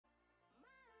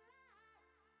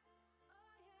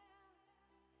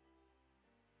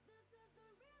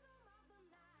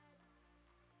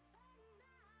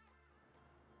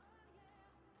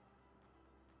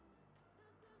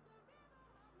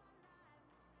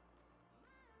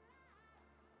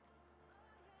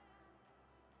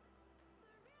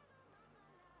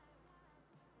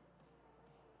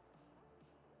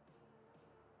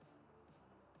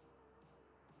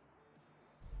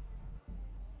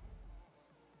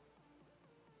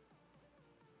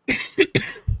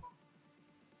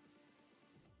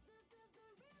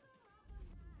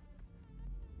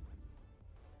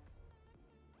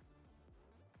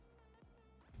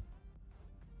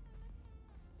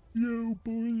Yo,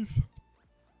 boys.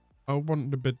 I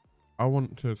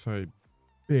want to say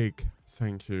big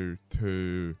thank you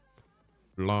to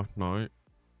last night.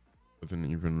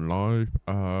 Wasn't even live.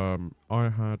 I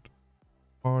had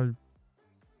 5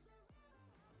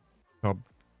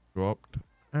 subs dropped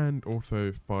and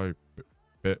also 5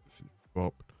 bits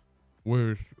dropped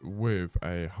with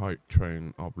a hype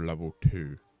train of level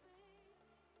 2.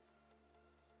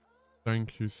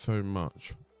 Thank you so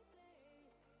much.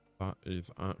 That is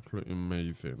absolutely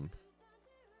amazing.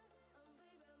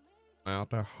 I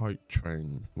had a hype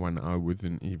train when I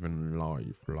wasn't even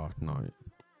live last night.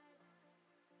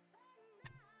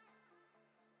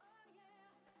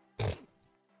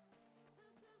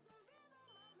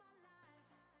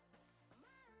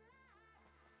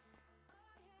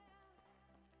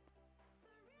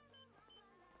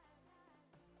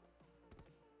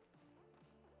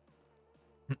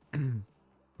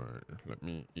 Alright, let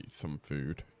me eat some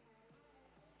food.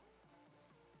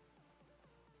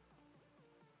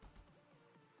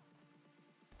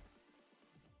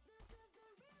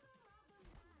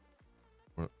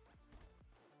 What?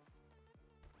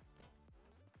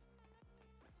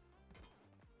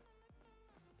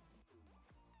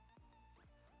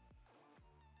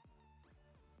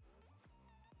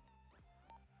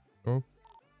 Oh.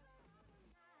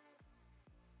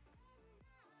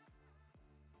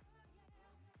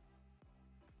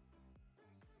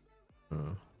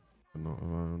 They're not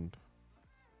around.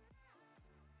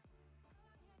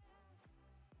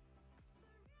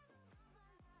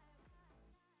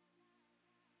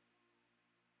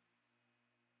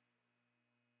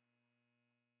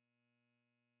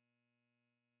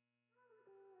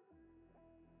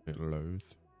 It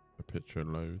loads. The picture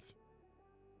loads.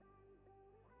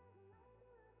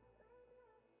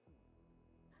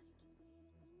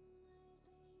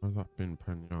 How's that been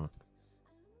panned out?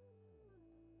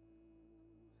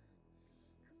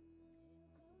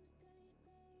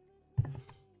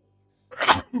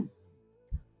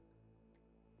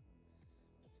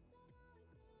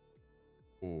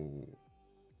 Oh.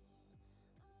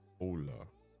 Hola.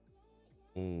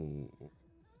 Oh.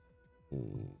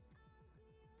 Oh.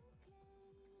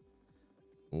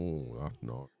 Oh, that's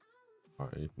not.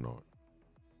 That is not.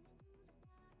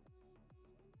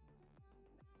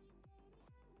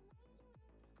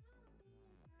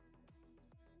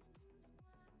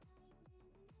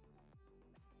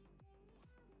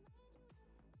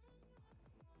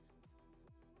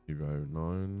 Evo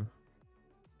 9.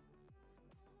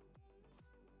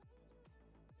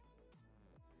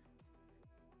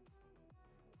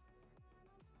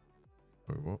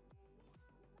 Wait, what?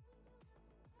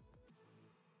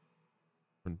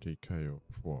 20k of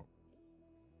what?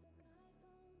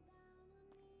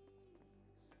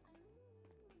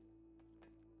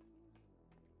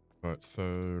 Right,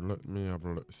 so let me have a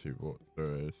look, see what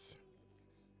there is.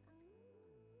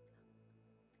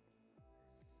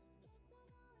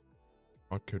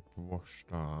 I could wash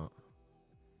that.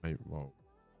 Mate, well.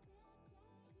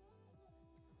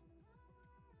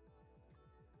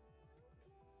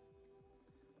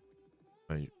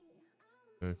 Mate.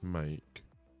 Make.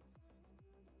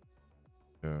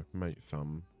 Yeah, make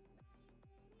some.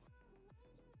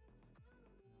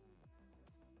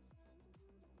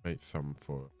 Make some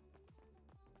for it.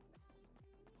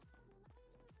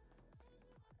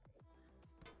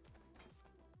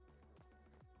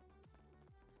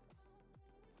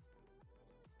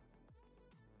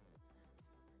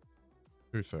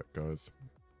 Who's that, guys?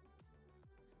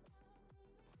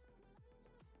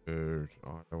 Dude,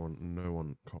 I don't want no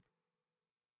one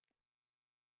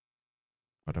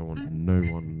I don't want no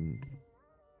one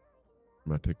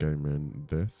metagaming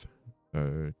this.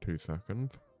 So 2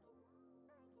 seconds.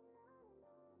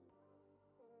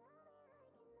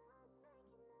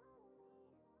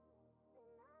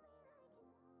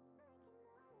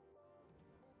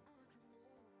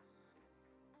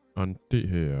 And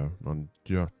here, I'm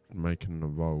just making the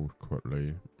roll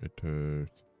quickly because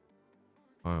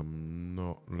I'm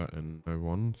not letting no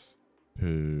one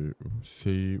to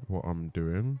see what I'm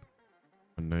doing,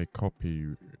 and they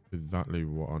copy exactly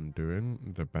what I'm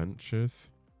doing, the benches.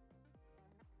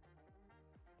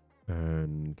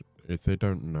 And if they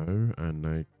don't know and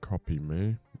they copy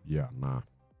me, yeah, nah.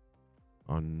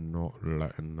 I'm not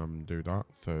letting them do that,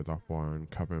 so that's why I'm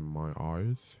covering my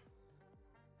eyes.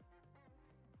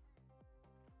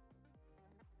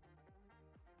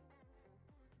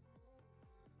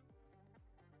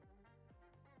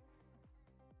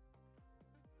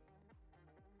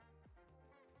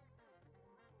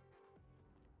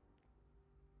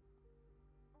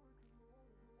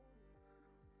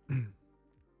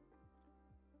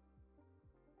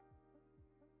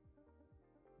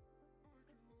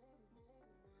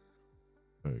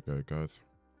 There you go, guys.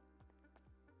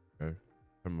 Okay,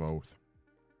 10 rolls.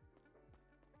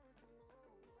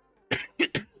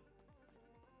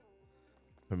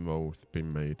 10 rolls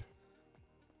been made.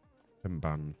 10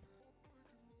 bans.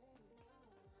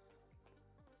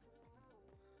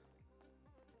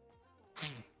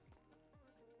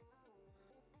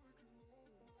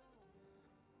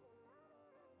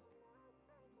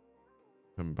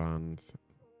 And bands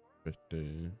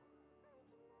 50.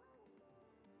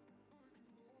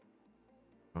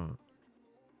 Ah.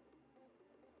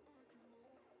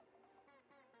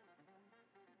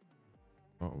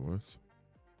 That was.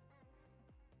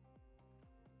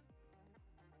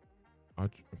 I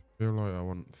feel like I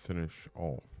want to finish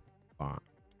off that.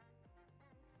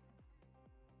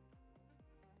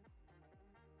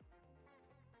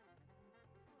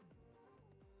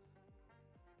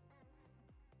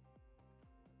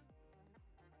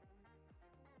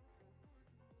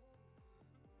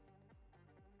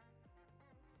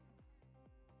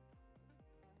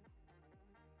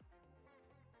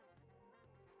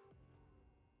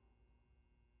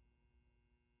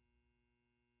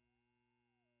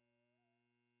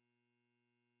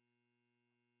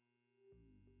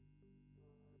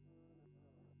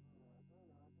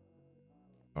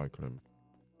 Cycling.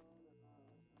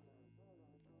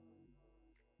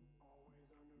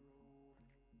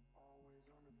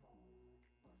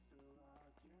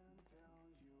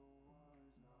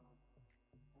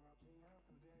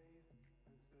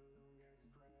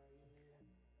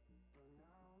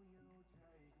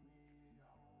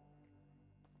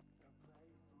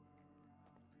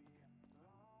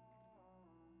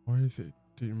 Why is it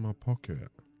in my pocket?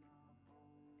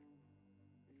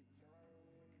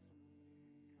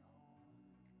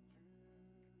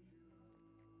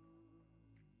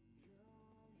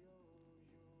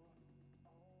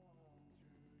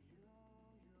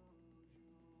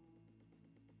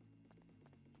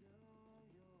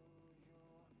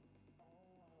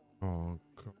 Oh,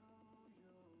 God.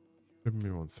 Give me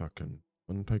 1 second.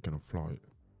 I'm taking a flight.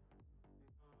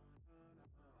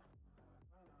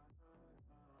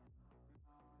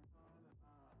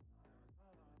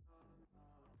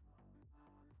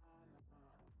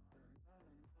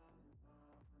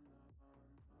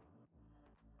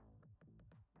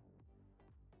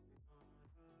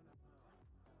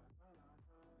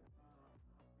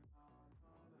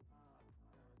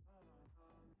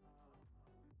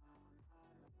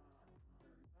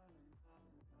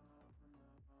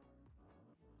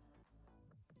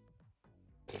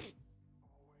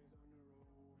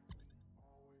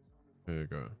 There you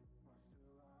go.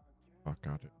 Back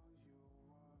at it.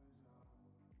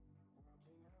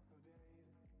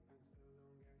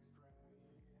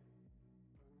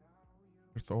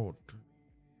 It's odd.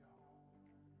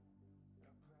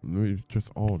 No, it's just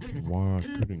odd why I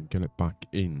couldn't get it back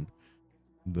in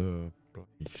the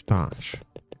bloody stash.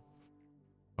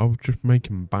 I was just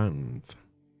making bands.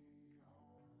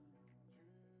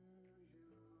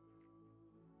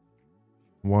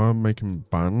 Why I'm making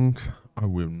bands, I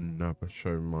will never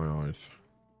show my eyes.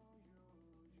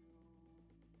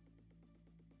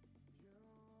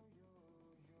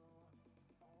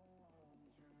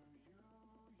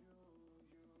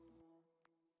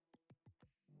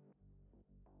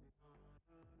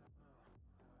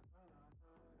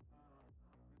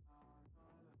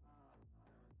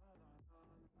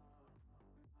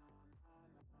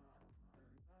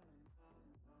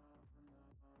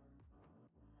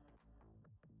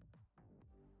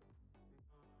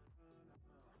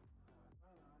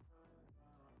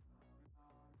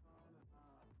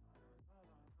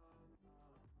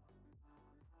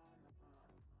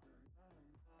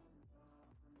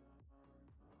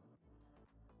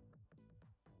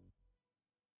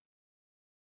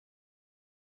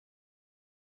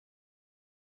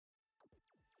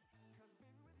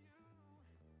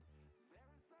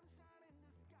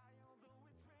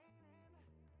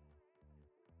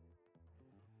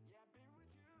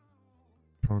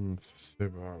 Trying to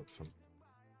sieve out something.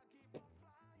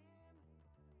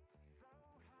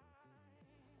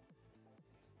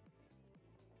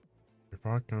 If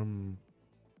I can.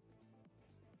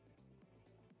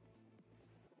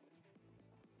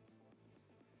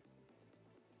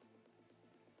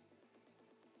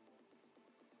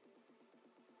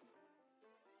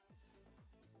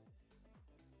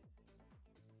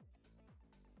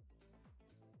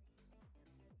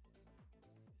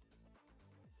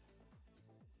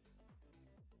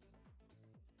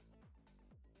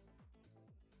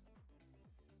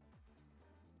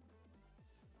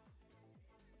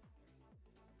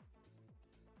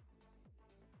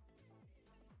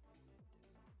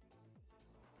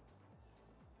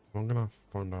 I'm gonna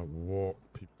find out what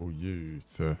people use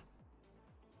to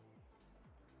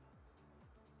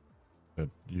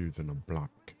using a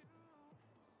black.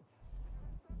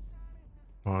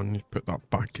 I need to put that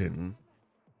back in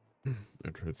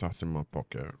because that's in my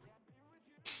pocket.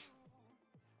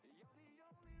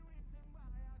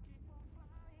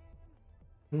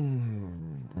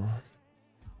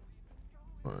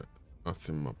 Right, that's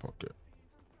in my pocket.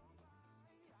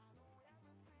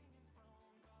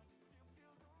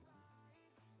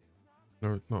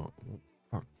 No, it's not.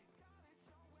 Fuck.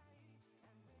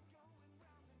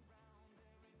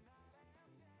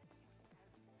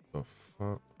 The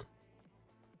fuck?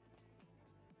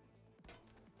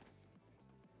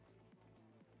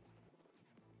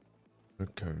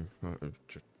 Okay, that is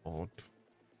just odd.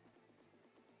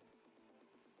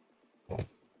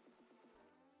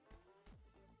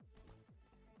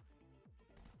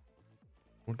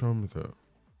 What time is it?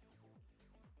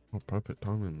 Oh, perfect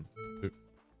timing.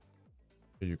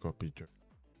 You gotta be joking.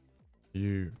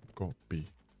 You gotta be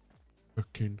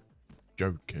fucking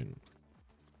joking.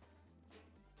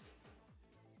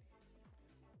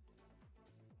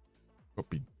 Gotta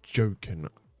be joking,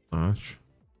 Ash.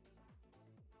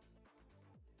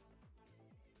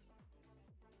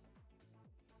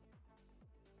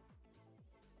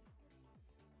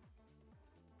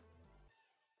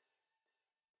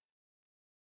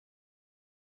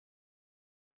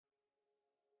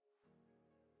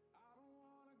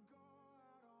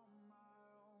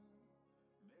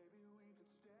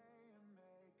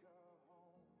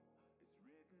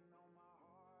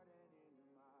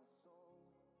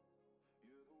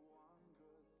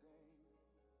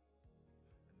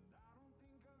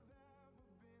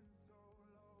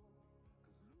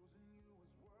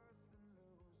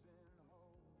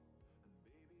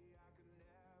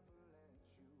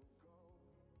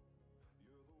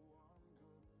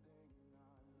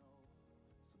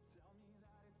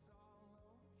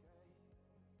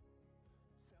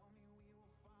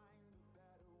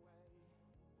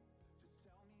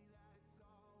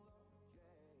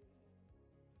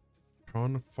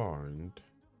 Trying to find.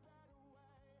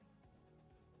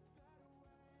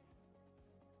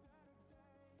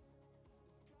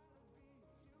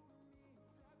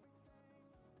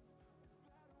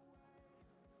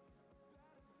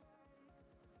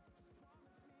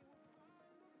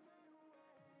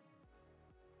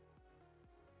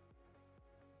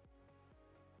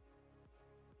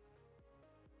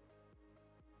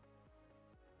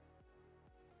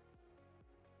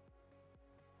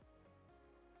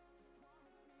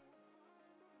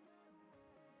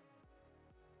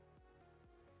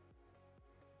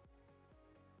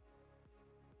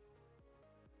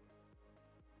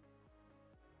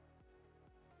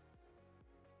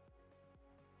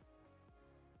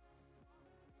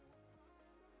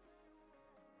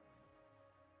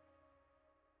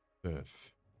 This.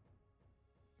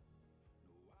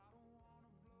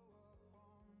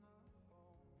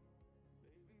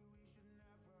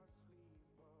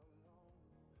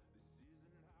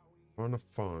 Trying to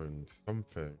find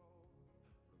something.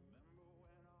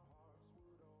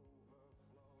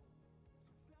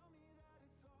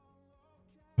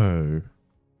 Oh.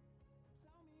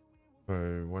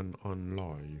 So when on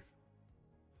live.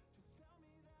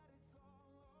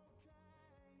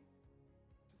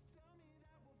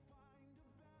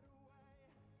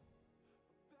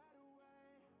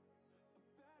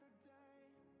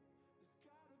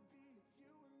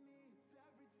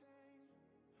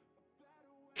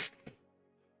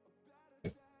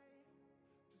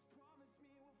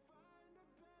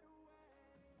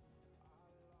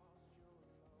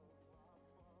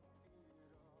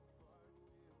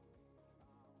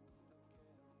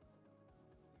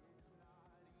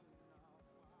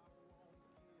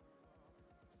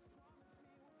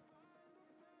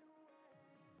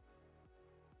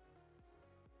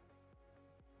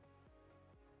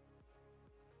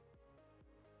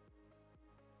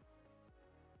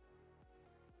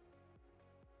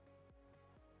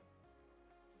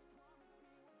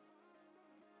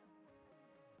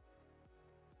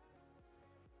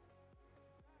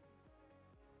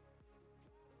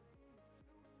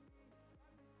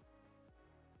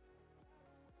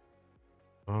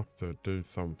 I have to do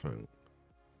something.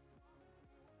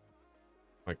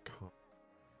 I can't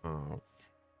have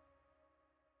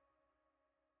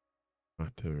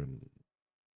pattern.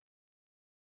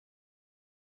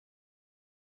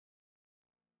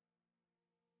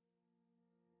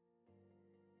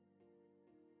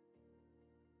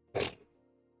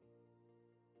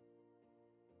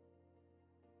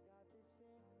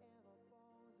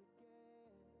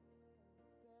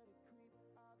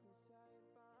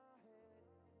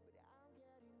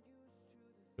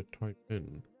 to type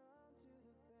in.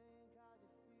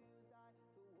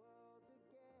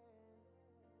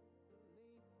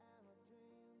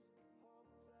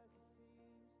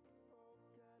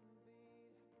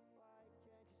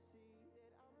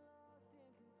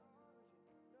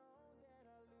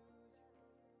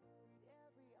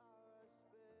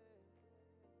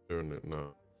 Doing it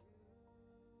now.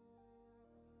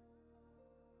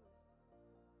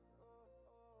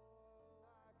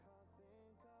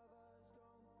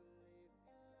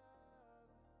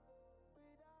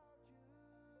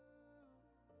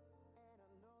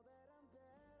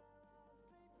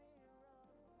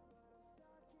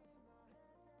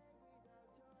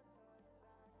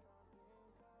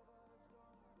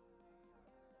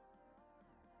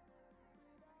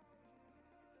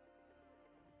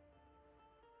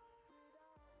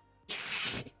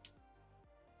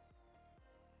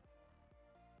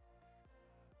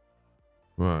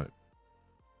 Right.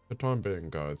 For the time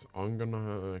being, guys, I'm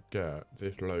gonna get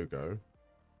this logo.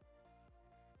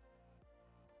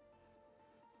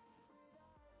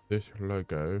 This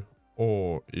logo,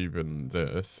 or even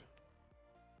this.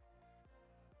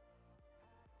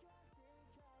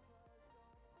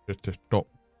 Just to stop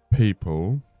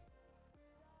people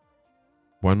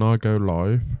when I go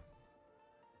live.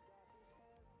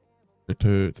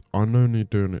 I'm only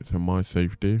doing it for my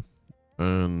safety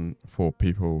and for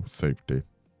people's safety.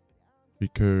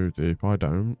 Because if I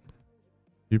don't,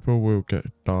 people will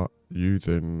start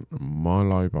using my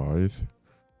live eyes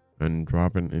and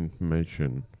grabbing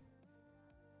information.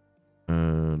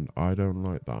 And I don't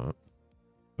like that.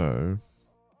 So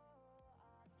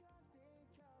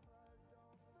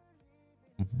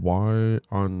why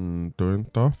I'm doing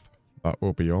stuff that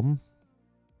will be on,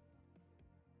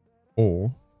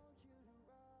 or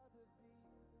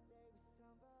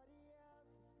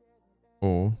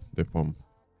this one.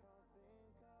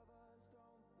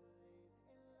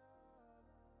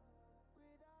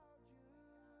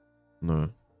 No.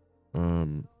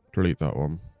 Delete that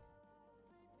one.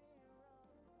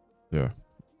 Yeah.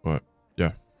 Right.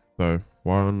 Yeah. So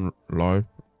while I'm live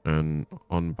and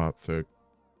I'm about to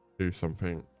do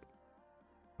something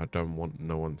I don't want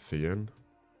no one seeing,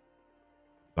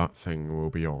 that thing will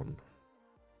be on.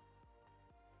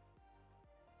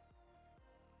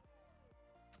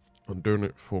 I'm doing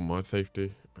it for my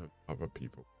safety and other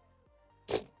people.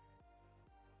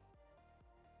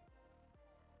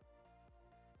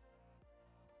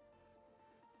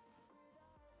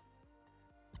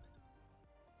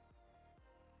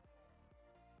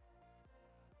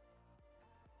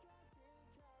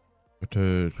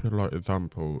 To like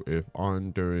example, if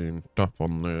I'm doing stuff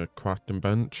on the crafting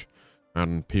bench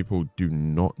and people do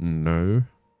not know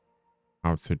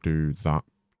how to do that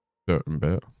certain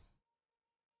bit,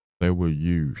 they will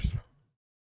use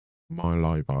my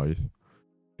live eyes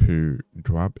to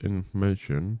grab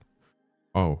information.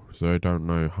 Oh, so they don't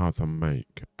know how to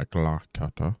make a glass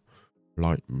cutter.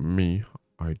 Like me,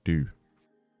 I do.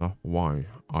 That's why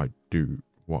I do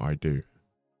what I do.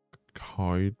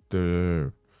 Hide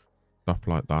the stuff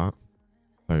like that.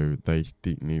 So they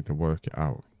need to work it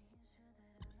out.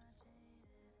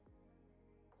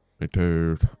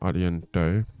 Because at the end of the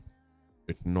day,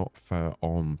 it's not fair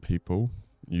on people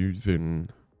using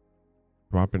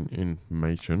grabbing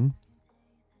information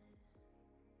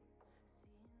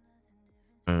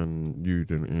and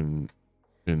using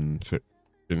in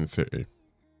city.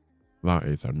 That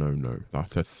is a no-no.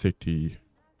 That's a city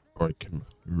breaking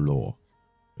law.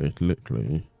 It's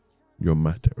literally you're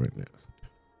mattering it.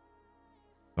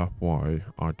 That's why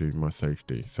I do my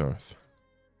safety first.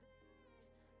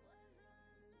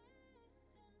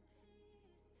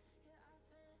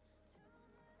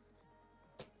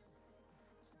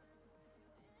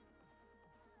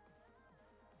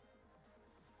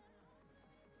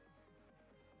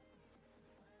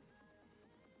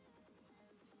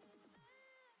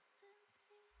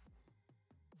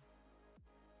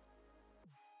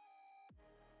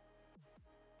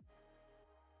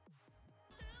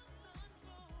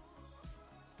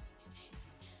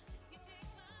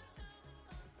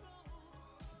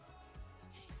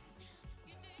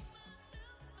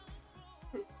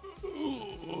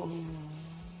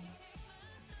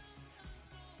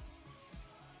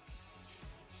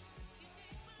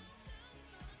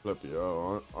 Bloody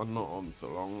hell, I'm not on so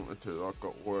long until I've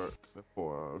got work for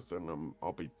 4 hours and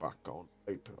I'll be back on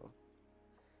later.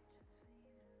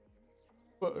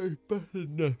 But it's better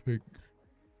than nothing.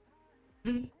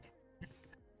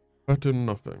 Better than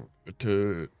nothing.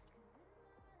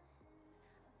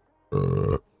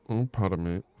 Oh, pardon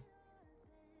me.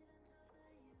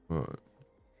 Right.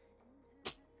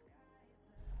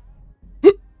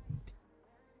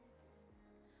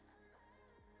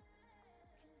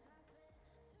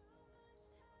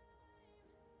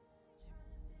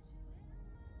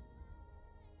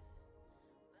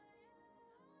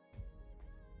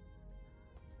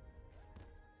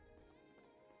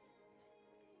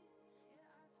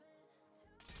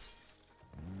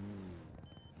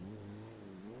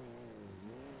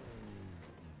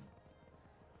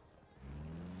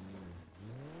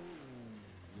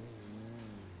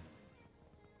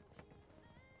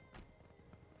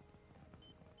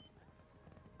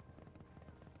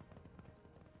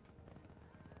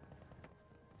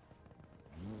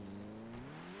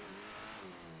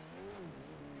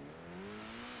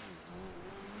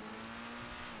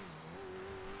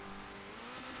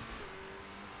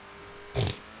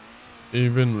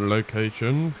 even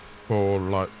locations for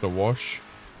like the wash,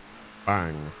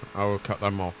 bang, I will cut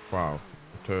them off. Wow.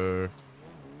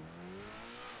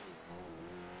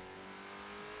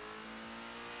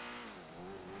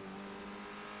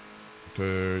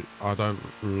 I don't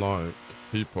like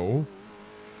people.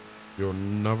 You'll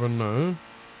never know.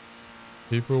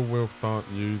 People will start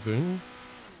using,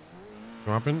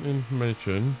 grabbing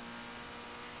information,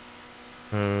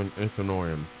 and it's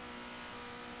annoying.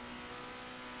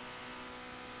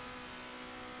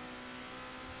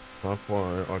 That's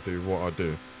why I do what I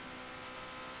do.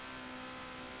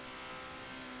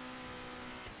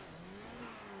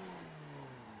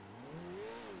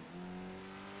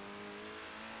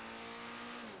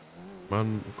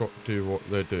 Man got to do what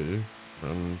they do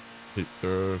and keep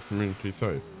the community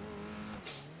safe.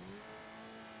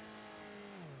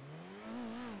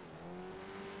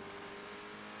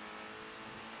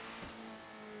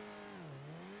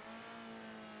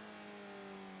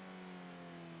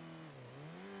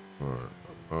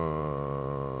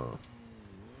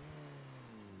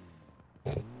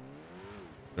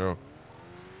 Yeah.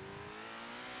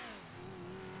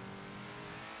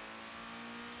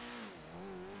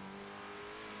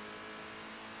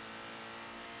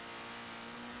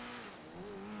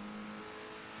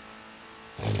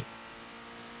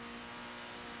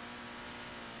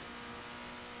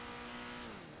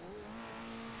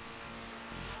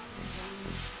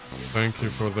 Thank you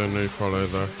for the new follow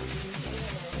there.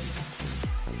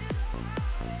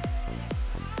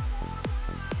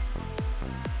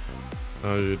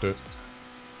 How you do?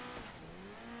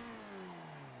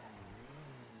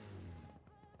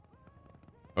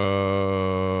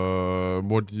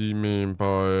 What do you mean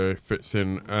by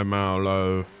fixing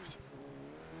MLO?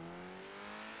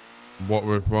 What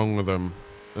was wrong with them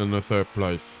in the third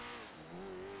place?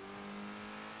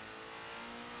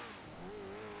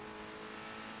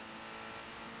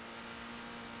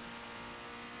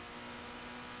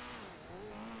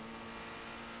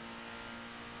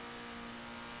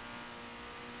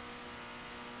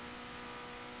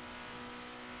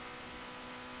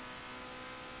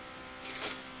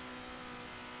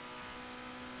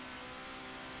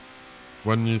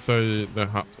 When you say they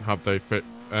have they fixed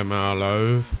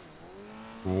MLOs,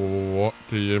 what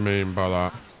do you mean by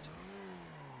that?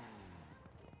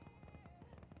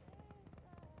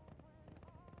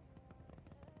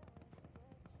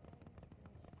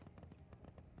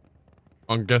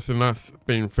 I'm guessing that's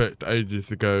been fixed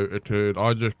ages ago.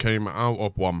 I just came out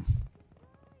of one.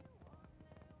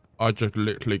 I just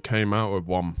literally came out of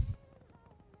one.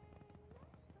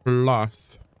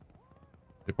 Plus,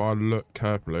 if I look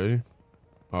carefully,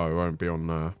 oh, it won't be on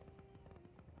there.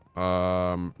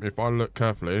 If I look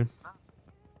carefully,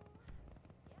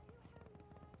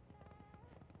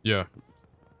 yeah,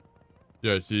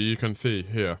 so you can see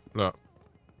here. Look,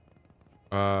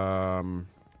 there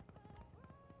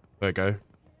you go.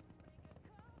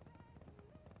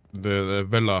 The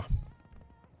villa.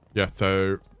 Yeah,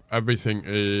 so everything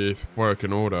is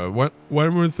working order.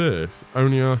 When was this?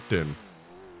 Only asking.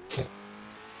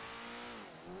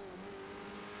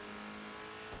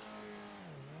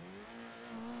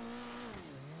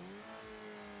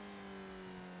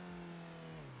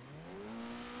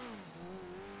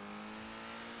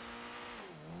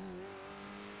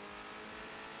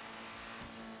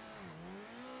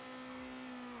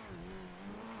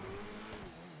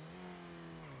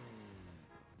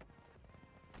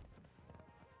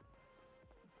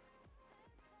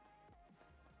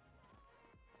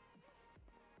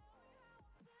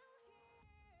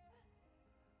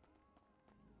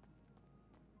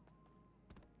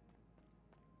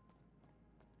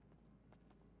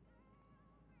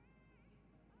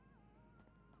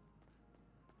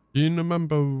 Do you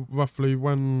remember roughly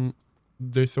when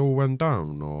this all went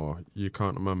down, or you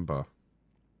can't remember?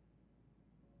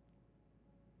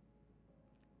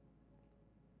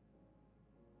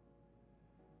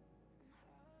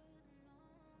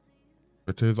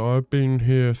 Because I've been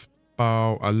here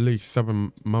about at least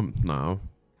 7 months now.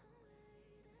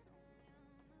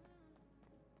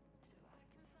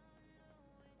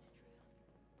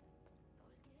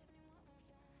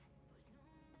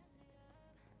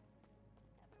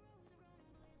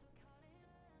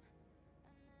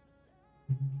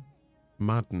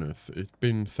 Madness. It's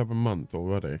been 7 months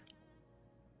already.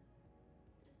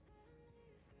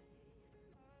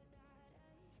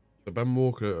 The Ben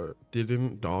Walker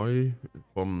didn't die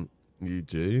from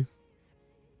EG.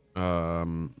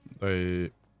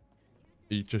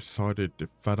 He just decided to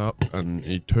fed up and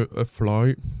he took a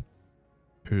flight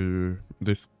to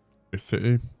this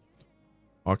city.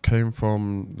 I came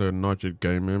from the Niger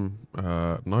Gaming.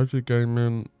 Niger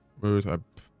Gaming was a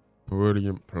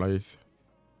brilliant place.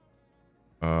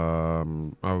 I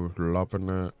was loving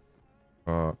it,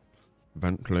 but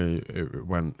eventually it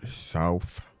went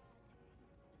south.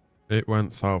 It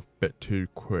went south a bit too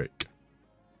quick.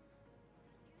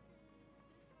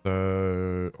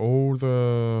 So all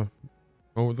the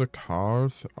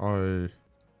cars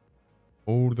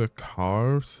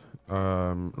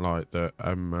like the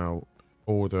ML,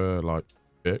 all the like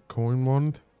Bitcoin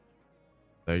ones,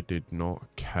 they did not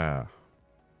care.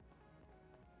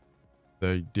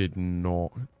 They did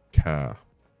not care.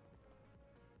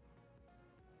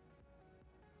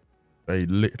 They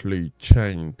literally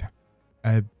changed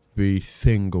every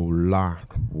single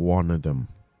last one of them.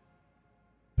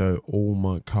 So all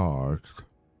my cars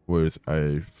was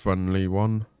a friendly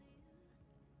one.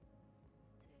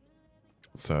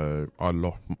 So I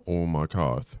lost all my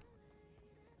cars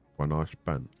when I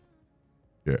spent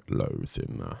shitloads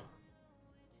in there.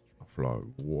 I was like,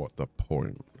 what the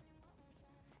point?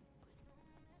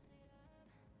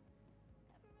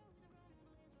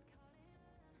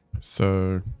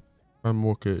 So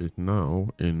Walker is now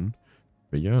in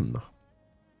Vienna.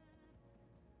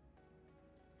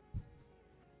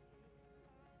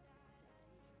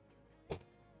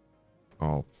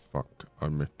 Oh fuck, I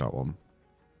missed that one.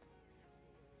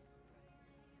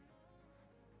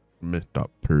 Missed that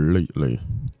completely.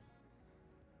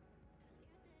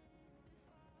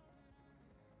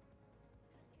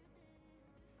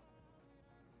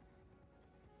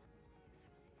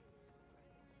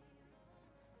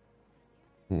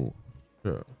 Oh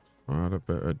shit, I had a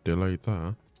bit of delay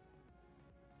there.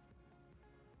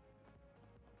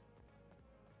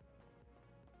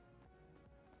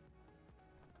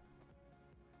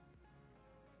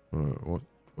 What's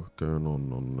going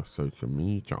on the social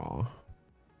media?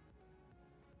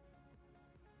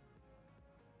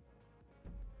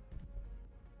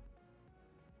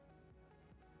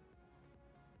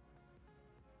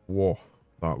 Whoa,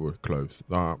 that was close.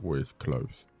 That was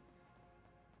close.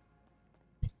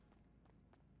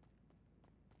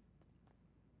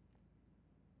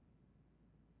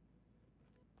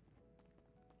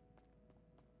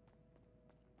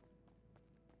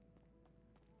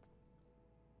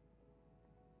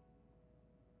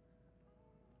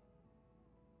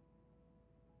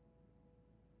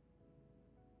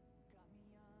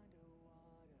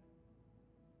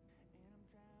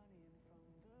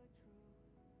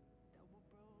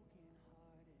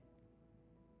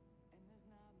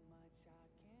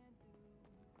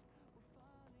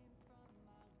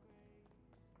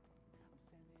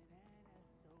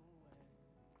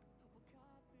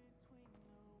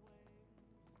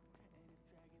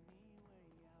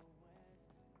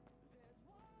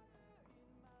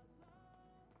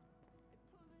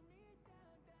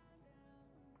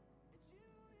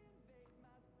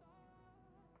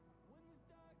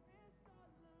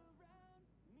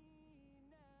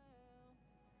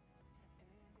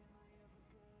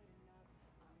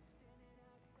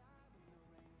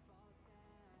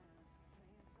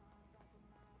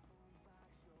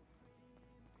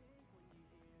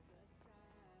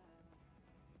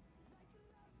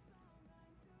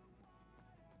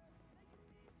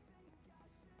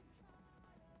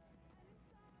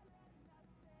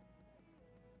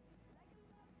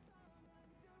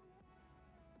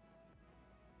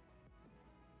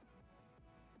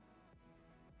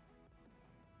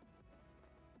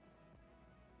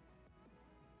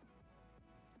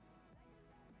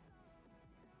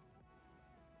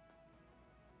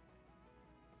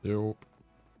 Yep.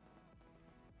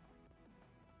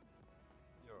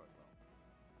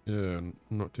 Yeah,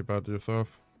 not too bad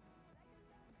yourself.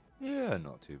 Yeah,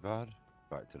 not too bad.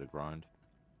 Back to the grind.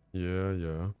 Yeah,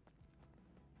 yeah.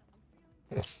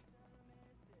 That's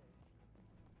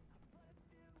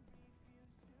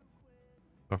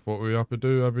what we have to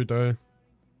do every day.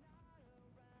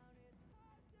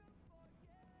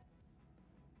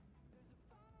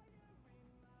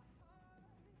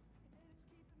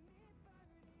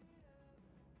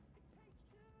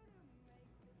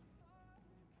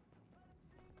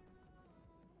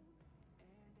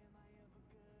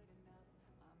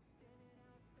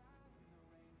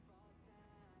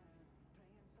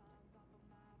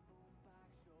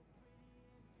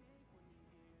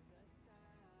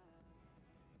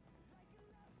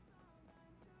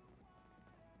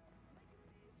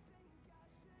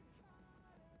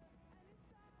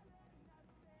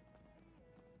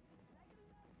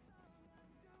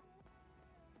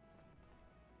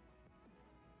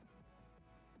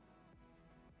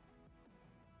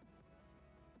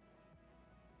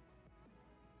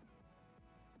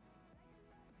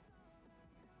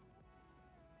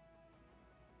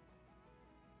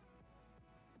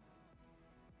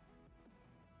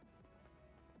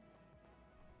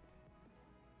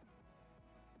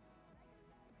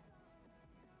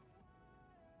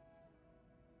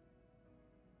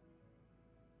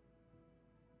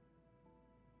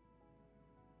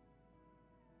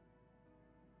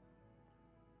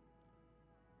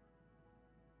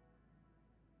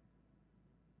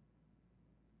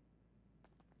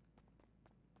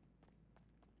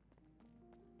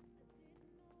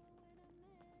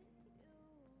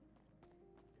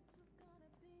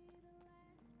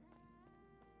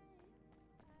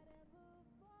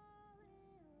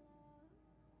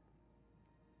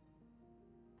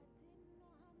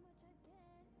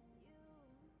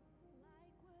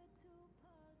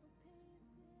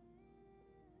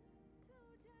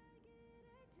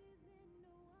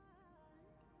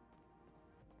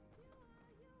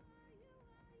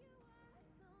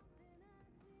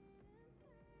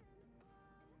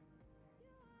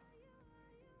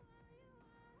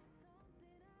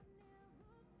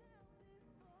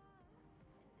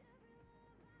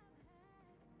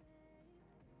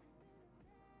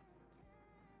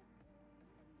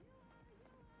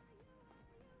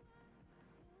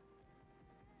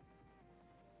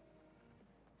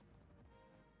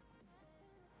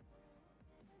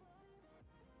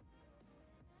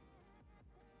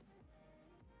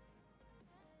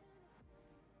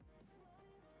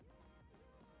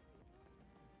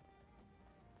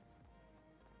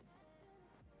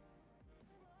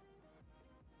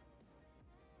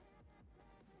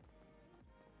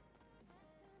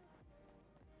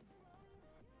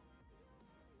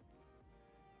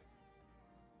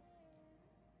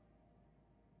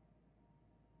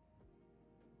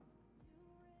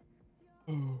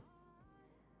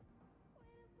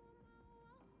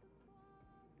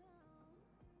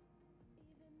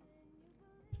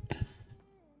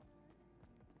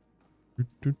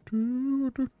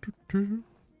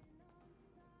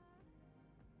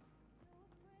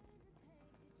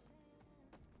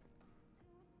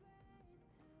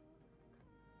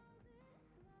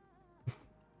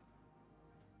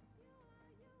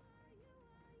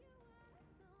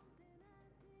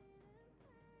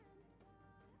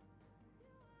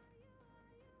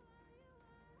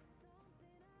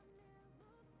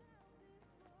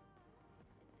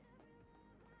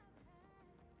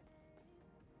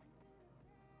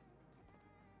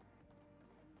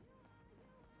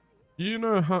 You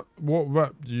know what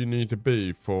rep you need to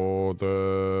be for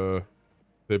the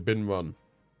bin run?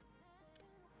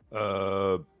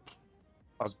 I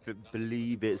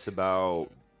believe it's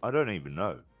about. I don't even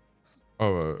know.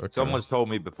 Oh, okay. Someone's told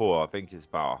me before. I think it's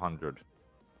about 100.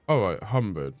 All right,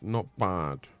 100, not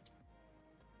bad.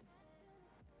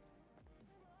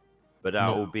 But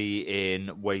that will be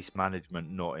in waste management,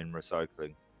 not in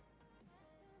recycling.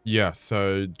 Yeah,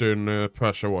 so doing the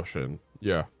pressure washing.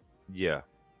 Yeah. Yeah.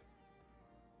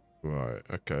 Right,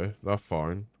 okay, that's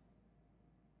fine.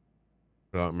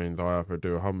 That means I have to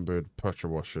do 100 pressure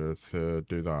washers to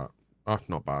do that. That's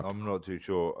not bad. I'm not too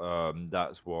sure.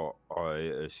 That's what I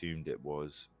assumed it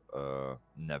was.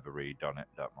 Never really done it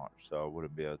that much, so I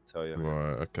wouldn't be able to tell you.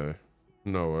 Right, okay.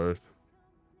 No worries.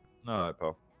 No,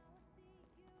 pal.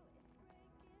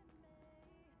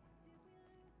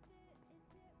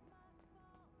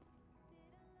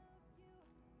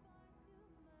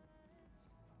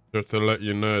 Just to let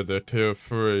you know, the tier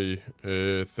 3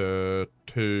 is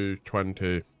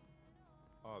 220.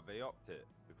 Oh, they upped it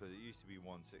because it used to be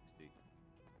 160.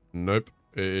 Nope,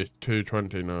 it is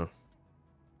 220 now.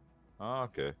 Oh,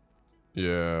 okay.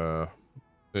 Yeah,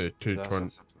 it's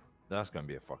 220. That's gonna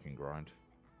be a fucking grind.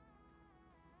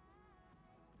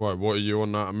 Right, what are you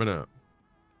on that a minute?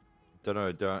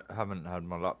 Haven't had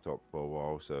my laptop for a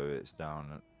while, so it's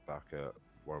down back at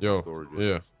one of my Yo,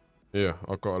 storages. yeah,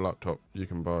 I've got a laptop. You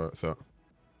can buy it, so.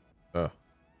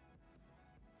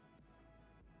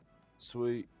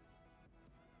 Sweet.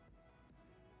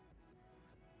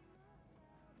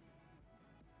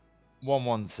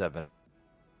 $117.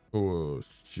 Oh,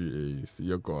 jeez,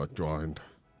 you got joined.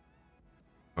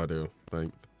 I do,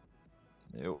 thanks.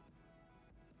 Yep.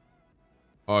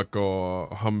 I got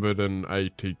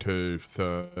 182,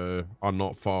 so I'm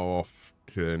not far off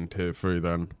in tier 3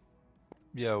 then.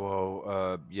 Yeah,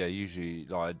 well, yeah, usually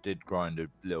like I did grind a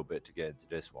little bit to get into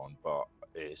this one, but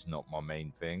it's not my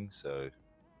main thing, so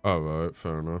Alright,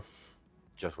 fair enough.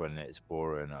 just when it's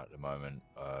boring at the moment,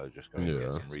 just going to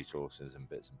get some resources and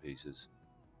bits and pieces.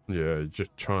 Yeah,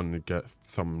 just trying to get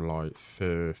some like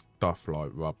serious stuff like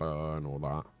rubber and all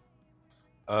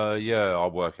that. Yeah, I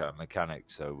work at a mechanic,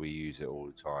 so we use it all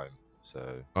the time.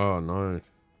 So Oh, nice.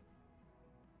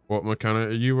 What mechanic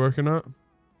are you working at?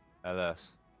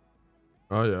 LS.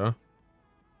 Oh, yeah.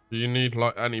 Do you need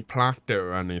like any plastic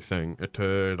or anything?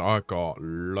 I got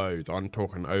loads. I'm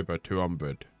talking over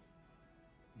 200.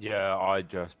 Yeah, I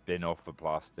just bin off the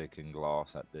plastic and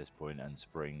glass at this point, and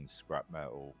springs, scrap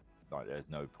metal. Like, there's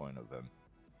no point of them.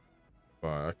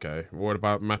 Right, okay. What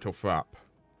about metal frap?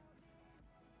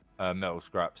 Metal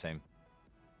scrap, same.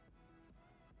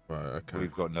 Right, okay.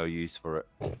 We've got no use for it.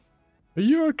 Are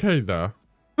you okay there?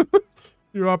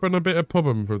 You having a bit of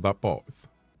problem with that box?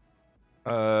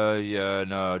 Yeah,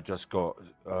 no, just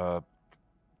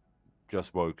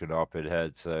woken up in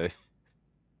head, so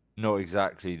not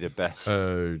exactly the best.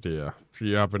 Oh dear.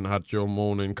 You haven't had your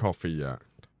morning coffee yet?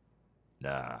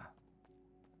 Nah.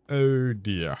 Oh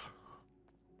dear.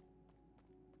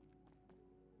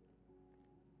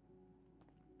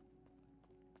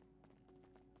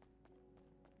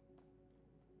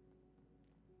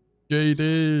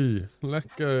 JD, let's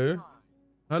go.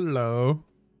 Hello.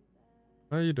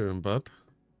 How you doing, bud?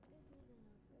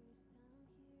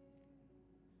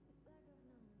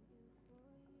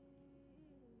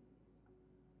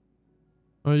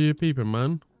 Are you peeping,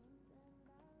 man?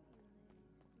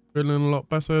 Feeling a lot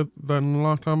better than the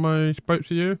last time I spoke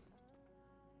to you?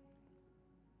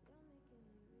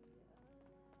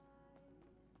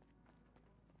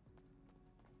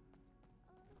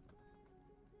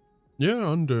 Yeah,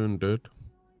 I'm doing good.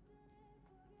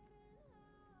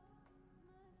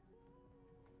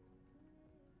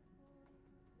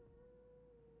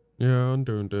 Yeah, I'm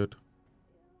doing good.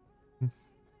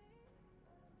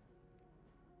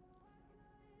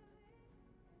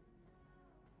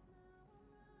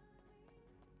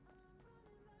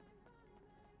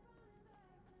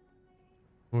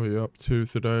 What are you up to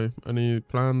today? Any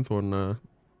plans on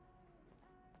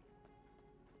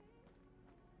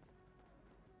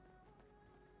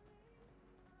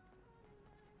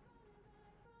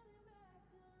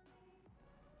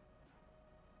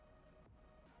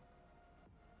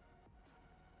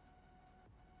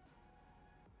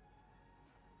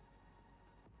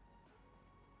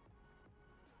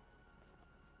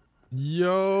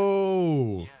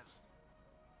Yo!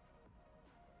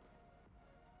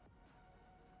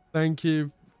 Thank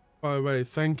you, by the way,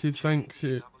 thank you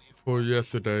for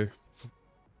yesterday.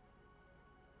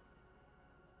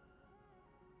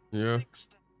 Yeah.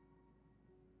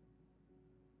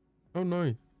 Oh,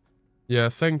 nice. Yeah,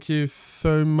 thank you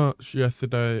so much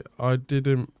yesterday. I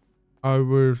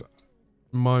was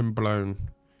mind blown.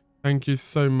 Thank you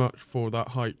so much for that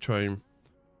hype train.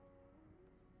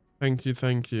 Thank you,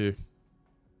 thank you.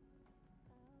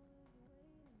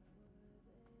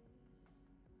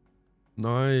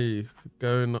 Nice.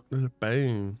 Going up the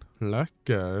bane. Let's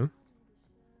go.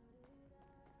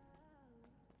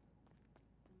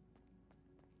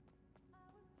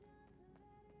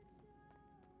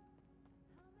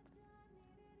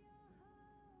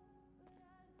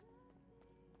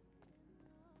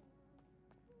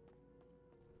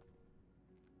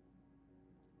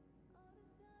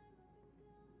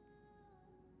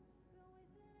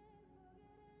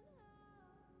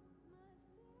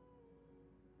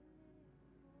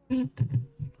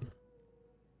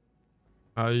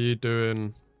 How you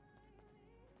doing?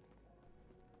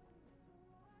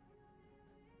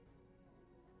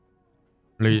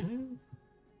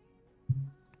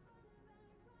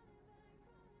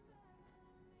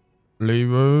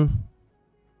 Levo?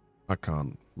 I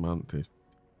can't, Mantis.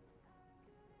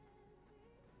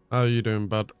 How you doing,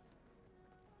 bud?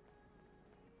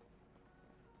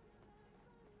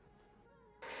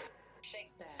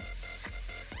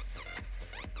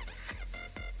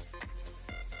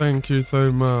 Thank you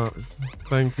so much.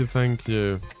 Thank you, thank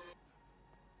you.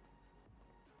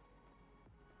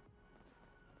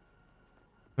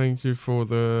 Thank you for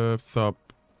the sub.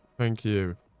 Thank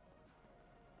you.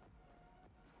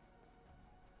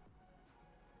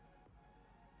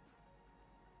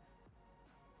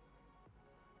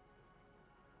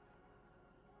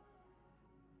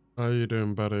 How you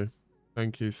doing, buddy?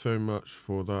 Thank you so much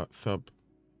for that sub.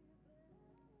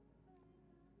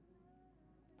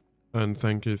 And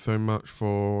thank you so much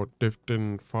for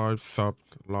gifting 5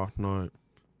 subs last night.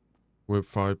 With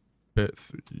 5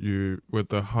 bits, you with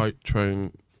the hype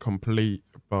train complete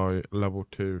by level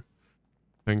 2.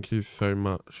 Thank you so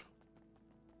much.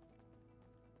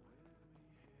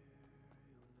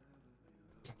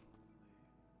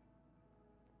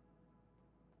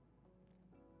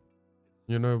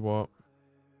 You know what?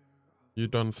 You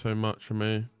done so much for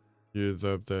me. You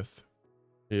deserve this.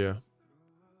 Here.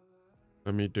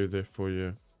 Let me do this for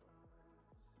you.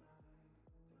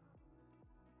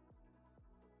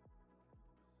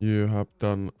 You have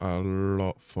done a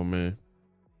lot for me.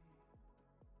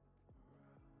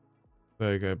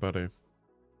 There you go, buddy.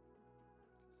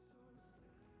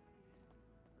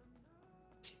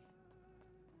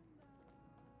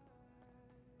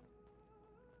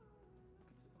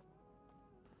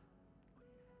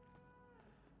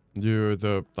 You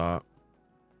deserve that.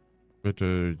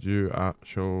 Because you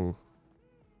actual...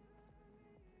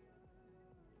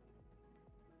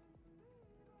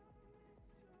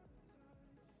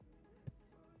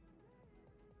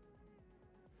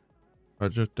 I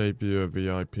just gave you a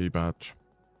VIP badge.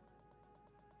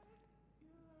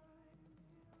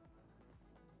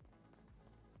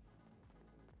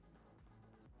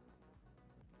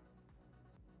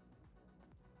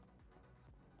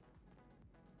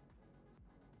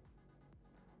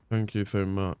 Thank you so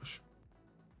much.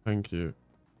 Thank you.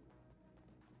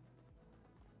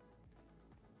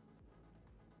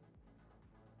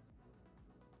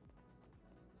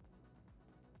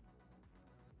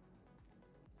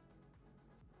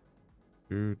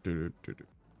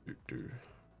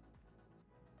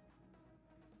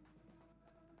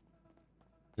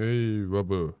 Hey,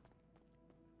 rubber.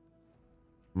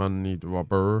 Man need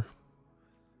rubber.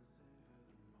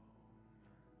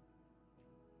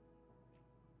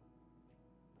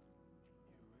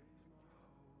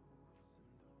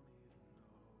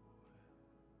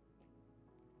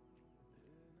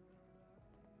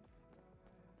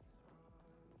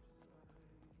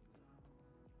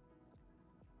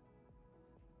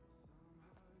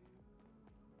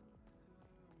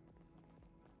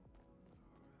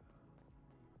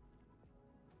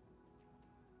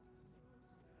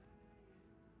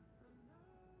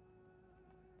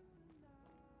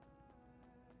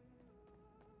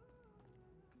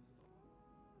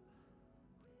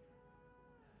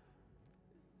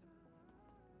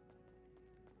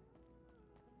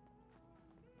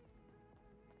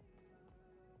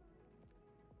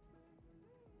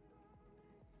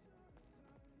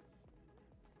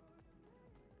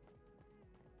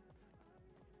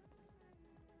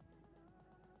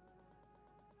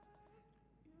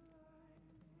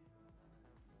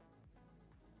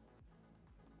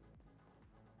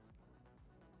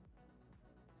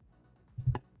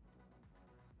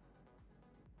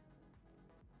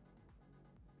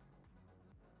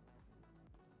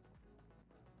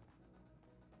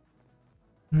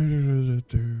 What's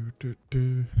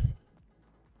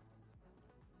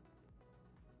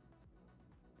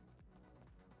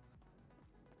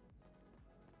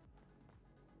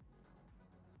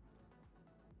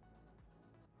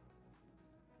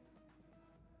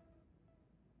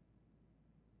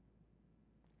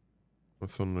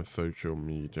on the social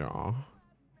media?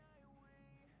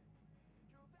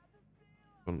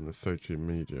 On the social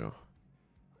media.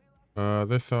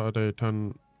 This Saturday,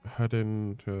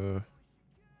 heading to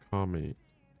car meet.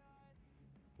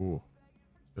 Ooh,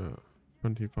 yeah,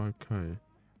 25k.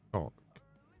 Oh,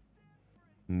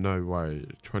 no way,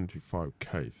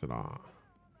 25k for that.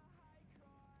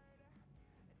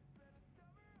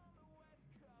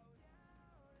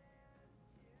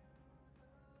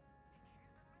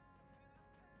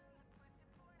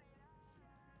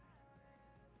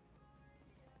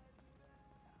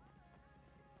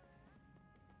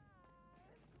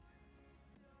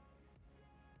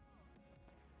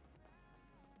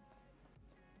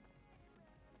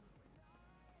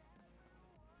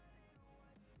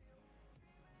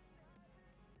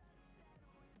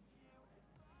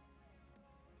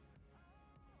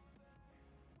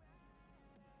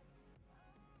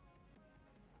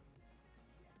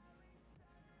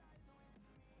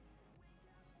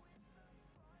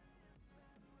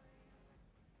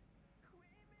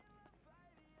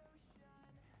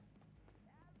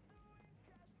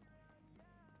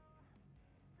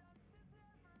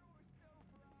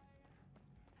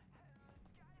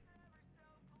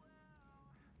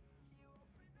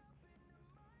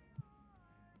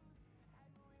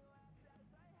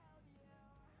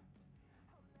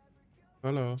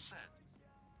 Hello.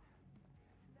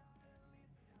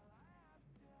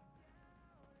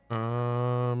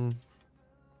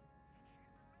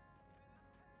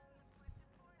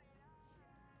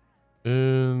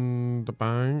 In the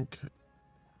bank.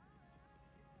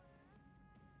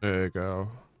 There you go.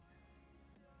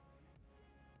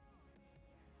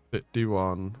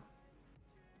 51.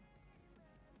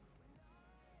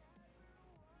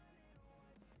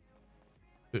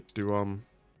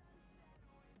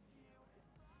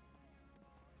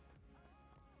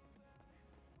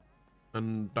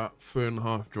 And that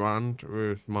 3.5 grand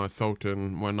with my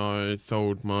Sultan when I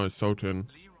sold my Sultan.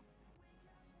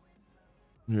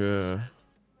 Yeah.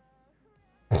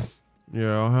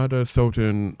 Yeah, I had a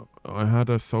Sultan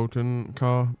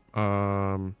car.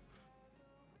 I'll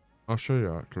show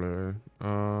you actually.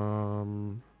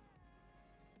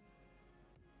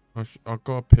 I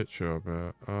got a picture of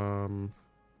it.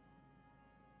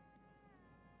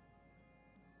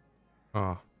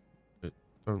 It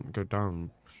don't go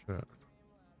down. Shit.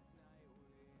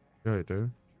 Yeah, you do.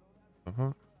 The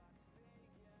fuck?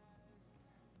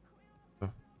 The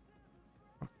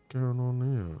fuck going on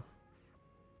here?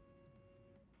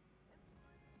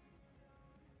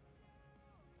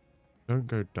 Don't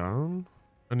go down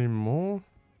anymore?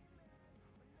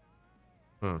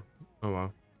 Huh. Oh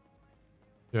well.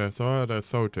 Yeah, so I had a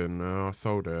Sultan and I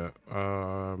sold it.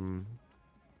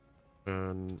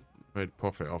 And made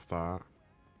profit off that.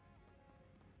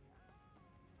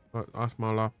 But that's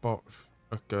my last box.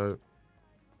 Let's go.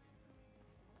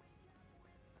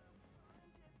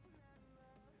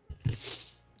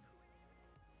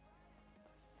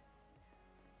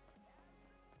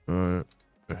 Alright,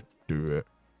 let's do it.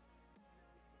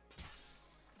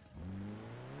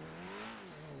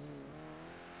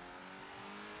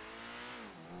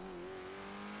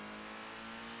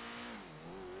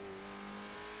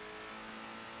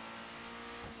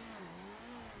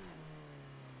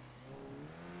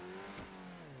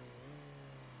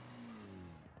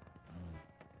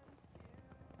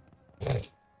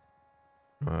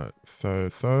 Alright, so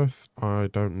first I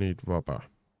don't need rubber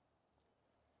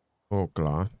or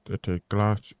glass. It is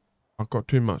glass. I've got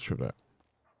too much of it.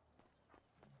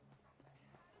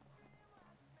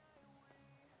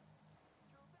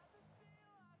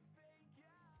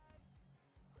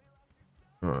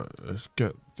 Alright, let's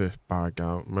get this bag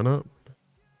out a minute.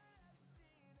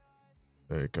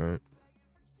 There you go.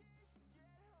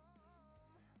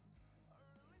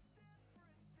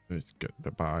 Let's get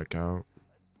the bag out.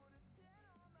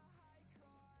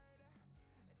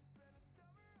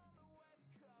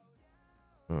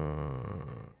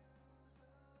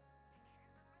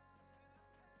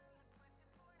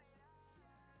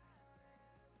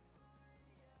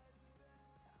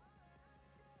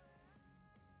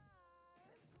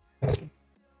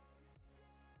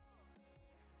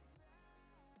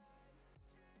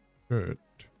 Good.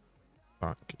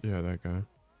 Back. Yeah, there you go.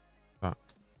 That.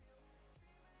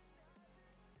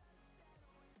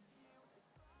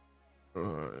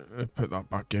 Let's put that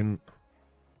back in.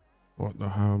 What the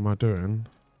hell am I doing?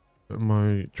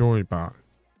 my joy back.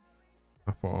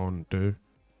 That's what I want to do.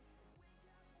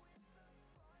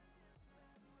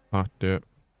 That's it.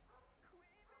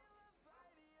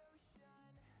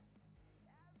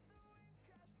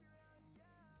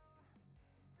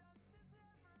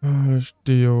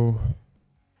 Steel.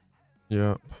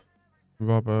 Yep.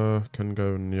 Rubber can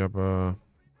go in the other.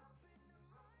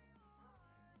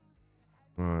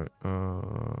 Right.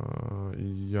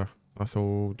 Yeah. That's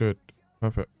all good.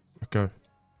 Perfect. Let's go.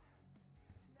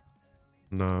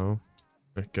 Now,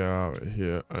 let's get out of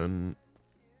here and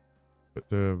put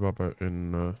the rubber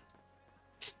in.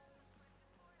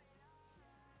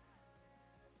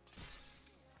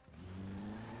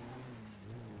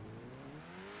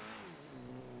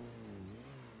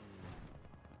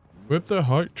 With the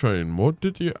hype train, what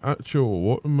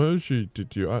emoji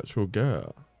did you actually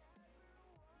get?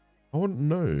 I want to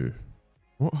know.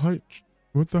 What hype,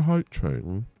 with the hype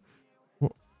train,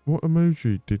 what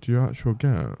emoji did you actually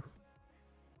get?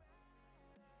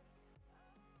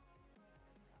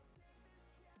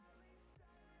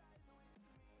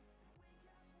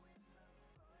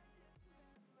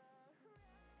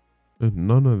 There's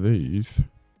none of these.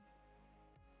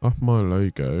 That's my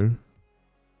logo.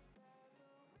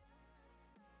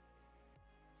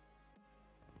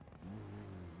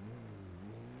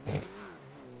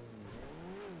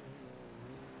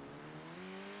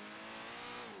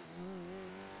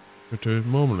 It is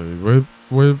normally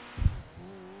with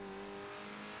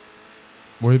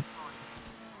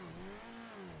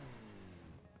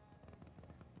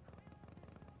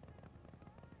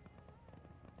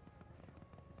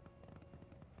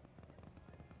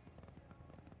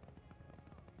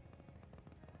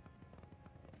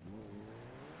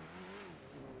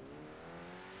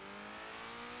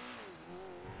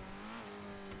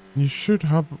you should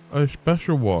have a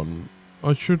special one.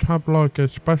 I should have like a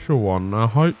special one, a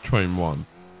hype train one.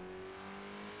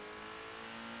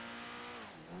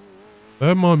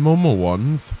 They're my normal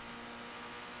ones.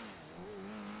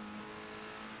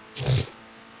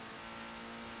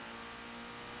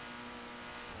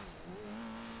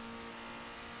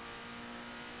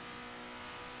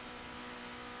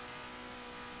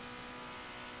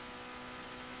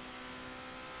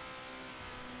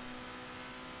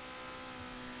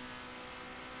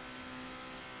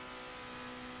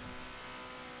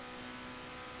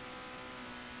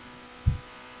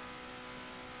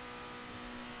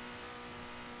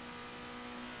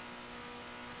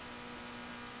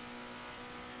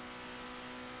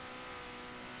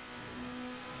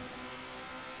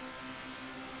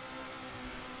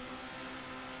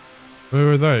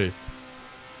 Where are they?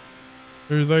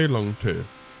 Who do they belong to?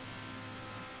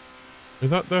 Is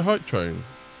that the hype train?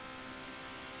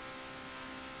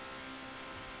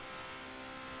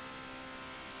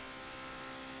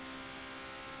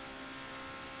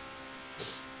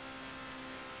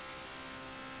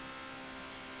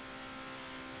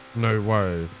 No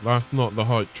way. That's not the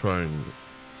hype train.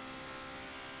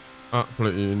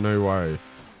 Absolutely no way.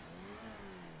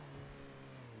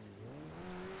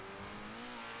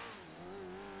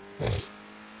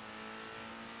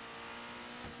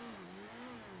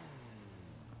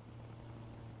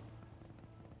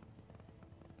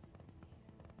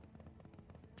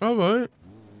 Alright.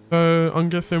 So I'm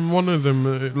guessing one of them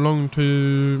belonged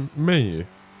to me.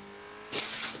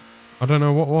 I don't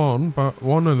know what one, but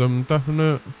one of them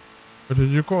definite. Because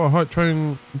you've got a hype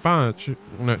train badge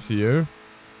next to you.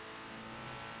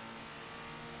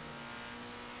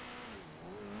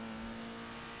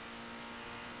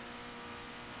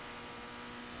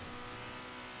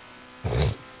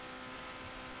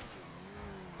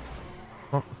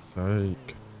 Fuck's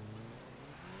sake.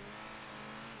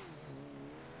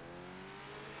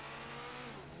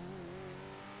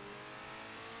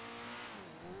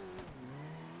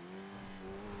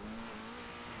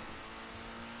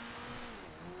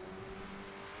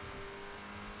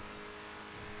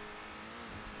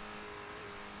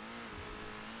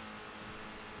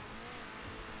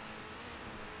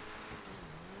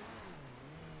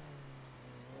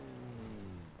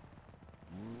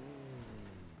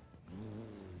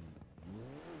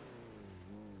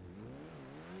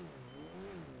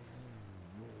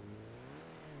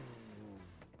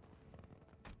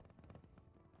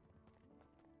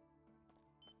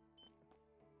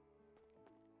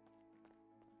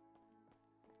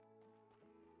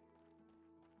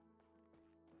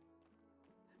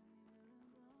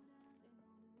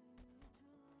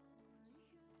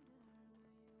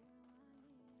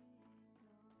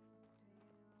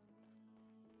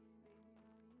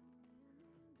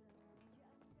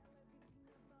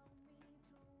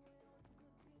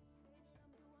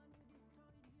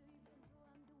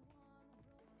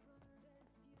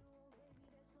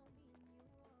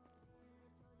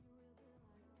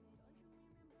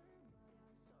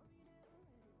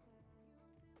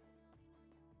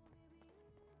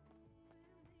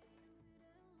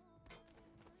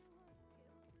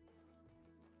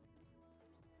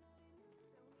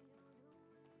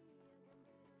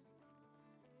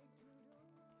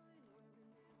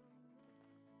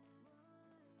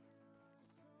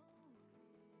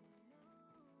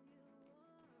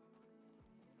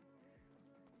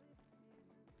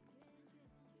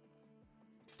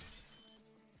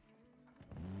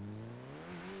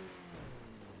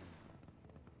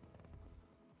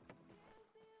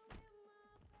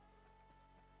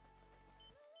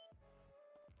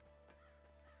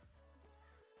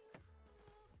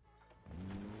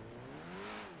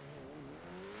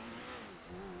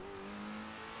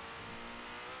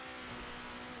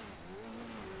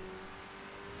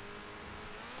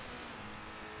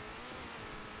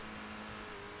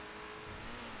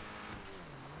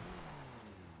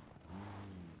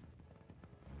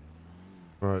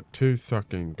 Right, 2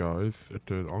 seconds, guys.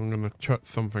 I'm gonna check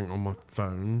something on my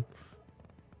phone.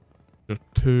 Just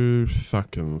 2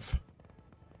 seconds.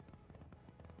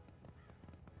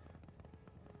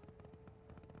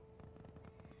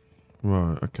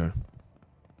 Right, okay.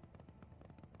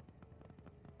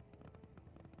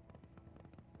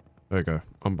 There you go.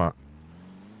 I'm back.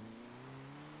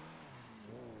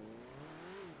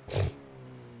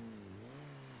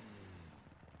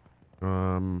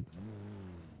 Um.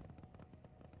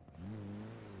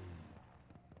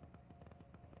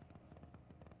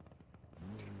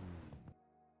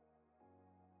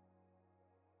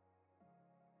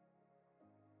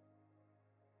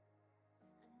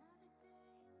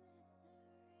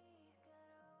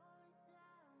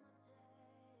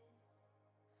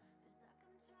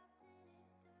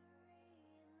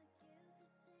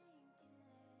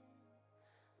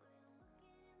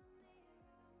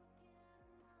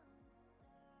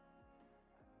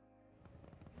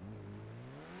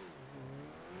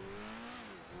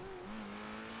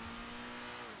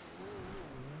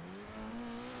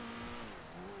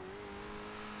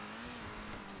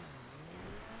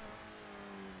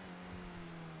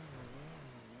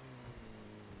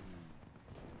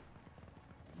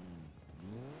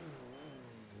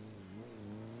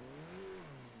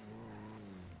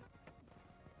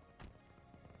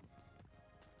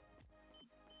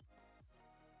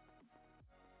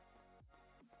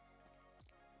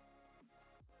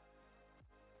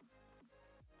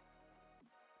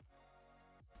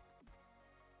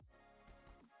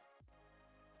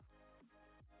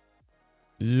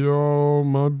 Yo,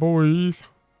 my boys.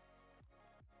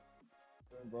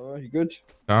 Brother, you good?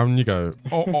 Down you go.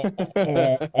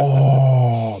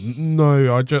 Oh,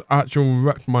 no, I just actually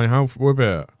wrecked my house with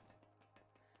it.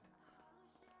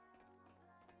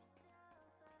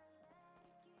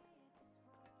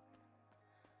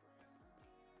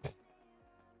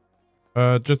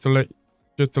 Just to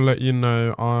let you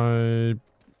know,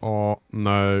 oh,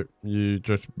 no, you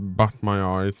just bust my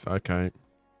eyes. Okay.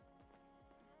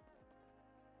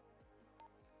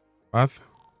 Baz?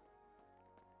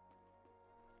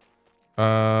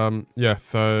 Yeah,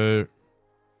 so...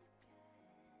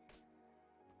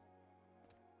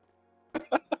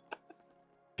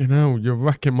 You know, you're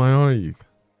wrecking my eyes.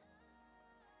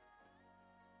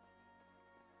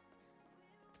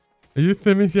 Are you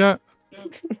finished yet?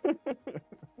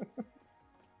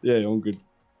 Yeah, I'm good.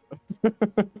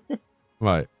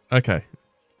 Right, okay.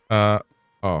 Oh,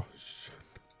 shit.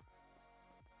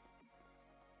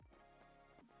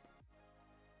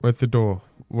 Where's the door?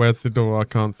 Where's the door? I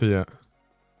can't see it.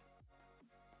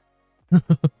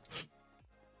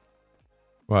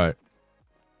 Right.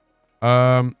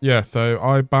 Yeah, so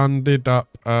I banded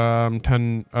up,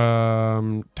 10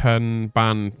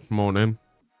 band morning.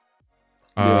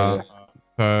 Yeah.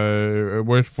 So it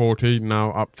was 40,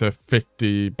 now up to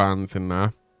 50 bands in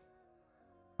there.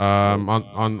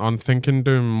 I'm thinking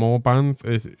doing more bands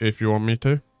if you want me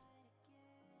to.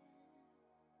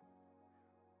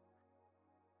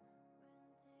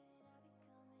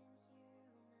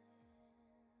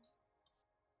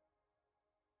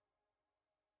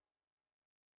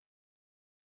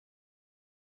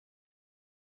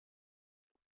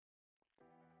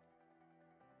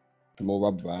 Some more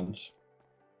rubber bands.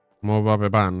 More rubber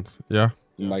bands, yeah?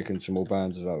 Making some more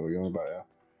bands, is that what you're on about, yeah?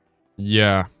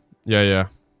 Yeah. Yeah, yeah.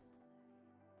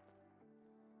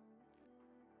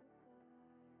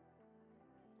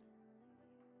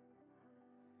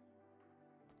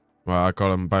 Well, I got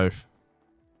them both.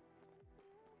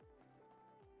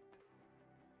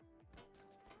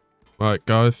 Right,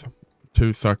 guys.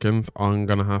 2 seconds. I'm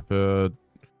gonna have to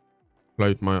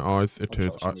close my eyes. It I'll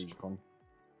is... chuck some music on.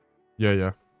 Yeah,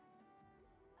 yeah.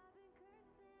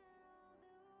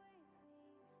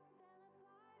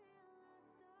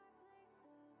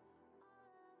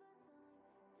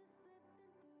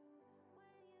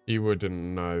 He wouldn't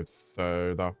know,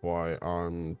 so that's why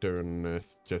I'm doing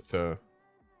this, just to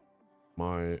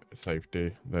my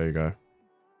safety. There you go.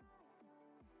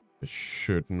 It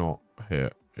should not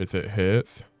hit. Is it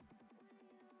hits?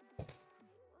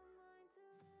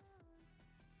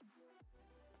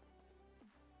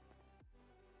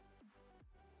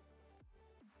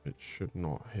 It should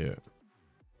not hit.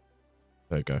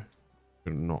 There you go.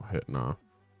 Should not hit now.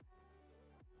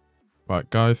 Right,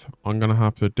 guys, I'm gonna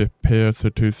have to disappear to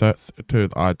 2 sets to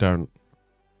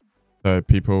so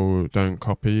people don't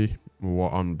copy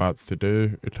what I'm about to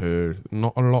do. It is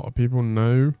not a lot of people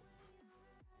know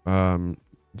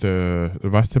the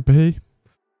recipe.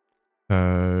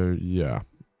 So yeah.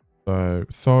 So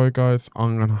sorry guys,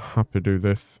 I'm gonna have to do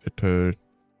this.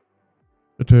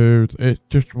 It's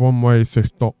just one way to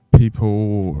stop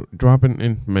people grabbing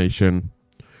information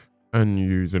and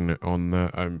using it on their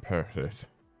own purpose.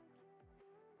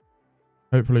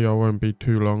 Hopefully I won't be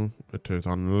too long. It is,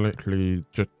 I'm literally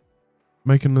just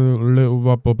making a little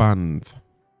rubber bands.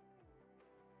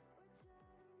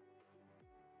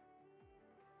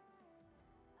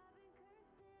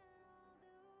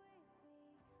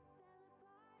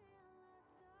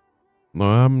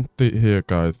 I am here,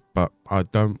 guys, but I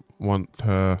don't want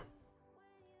to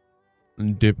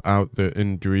dip out the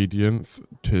ingredients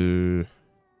to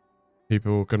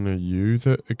people gonna use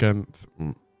it against,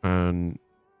 and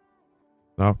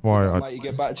that's why Did that make you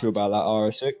get back to you about that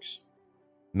RS6?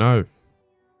 no,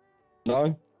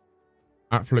 No?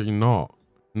 absolutely not.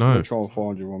 I'm No. gonna try and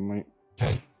find you one, mate.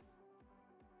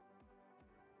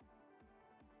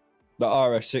 The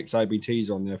RS6 ABT's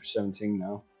on there for 17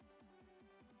 now.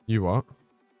 You what?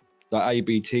 The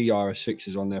ABT RS6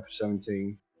 is on there for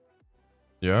 17.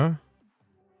 Yeah?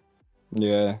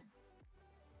 Yeah.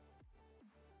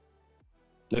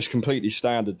 It's completely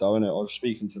standard though, isn't it? I was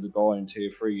speaking to the guy in tier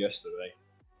 3 yesterday.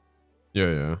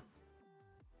 Yeah.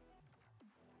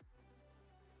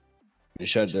 He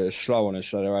said that it's slow on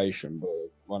acceleration, but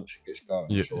once it gets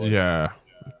going, it's alright. Yeah,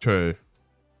 true.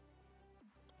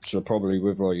 So probably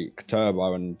with like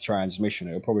turbo and transmission,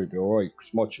 it'll probably be alright.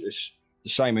 Because it's the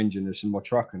same engine that's in my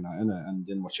truck and that, isn't it? And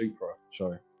in my Supra,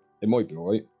 so it might be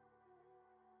alright.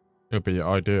 It'll be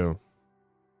ideal.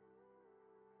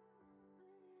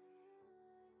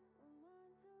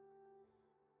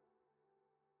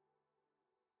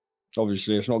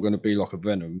 Obviously, it's not going to be like a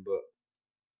Venom, but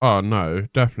Oh no,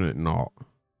 definitely not.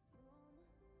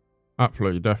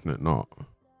 Absolutely, definitely not.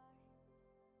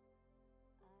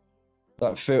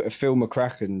 that Phil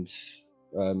McCracken's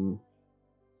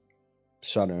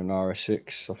selling an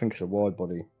RS6. I think it's a wide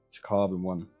body. It's a carbon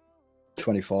one.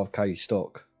 25k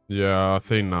stock. Yeah, I've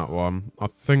seen that one. I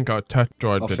think I test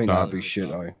drive I did think that. that'd be shit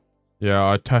though. Yeah,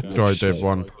 I test drive did sick.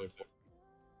 one.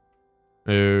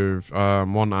 If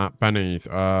one at Benny's,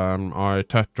 I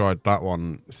test drive that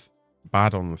one. It's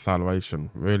bad on the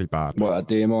acceleration, really bad. What, a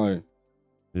DMO?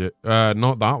 Yeah,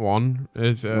 not that one.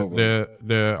 Is Not the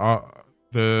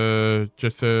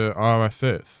just the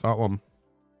RS6, that one,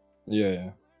 Yeah.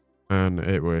 and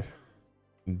it was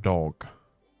dog.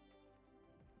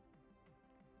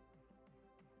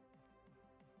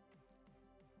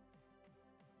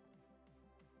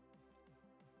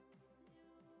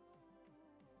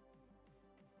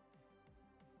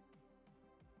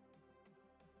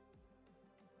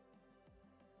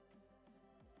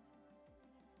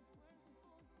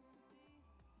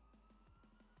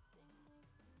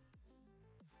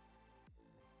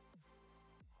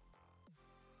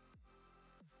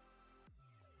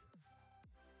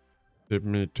 Give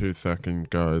me 2 seconds,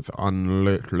 guys. I'm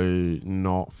literally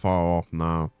not far off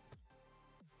now.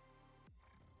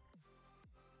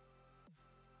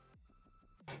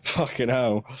 Fucking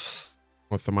hell.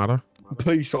 What's the matter?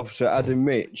 Police officer Adam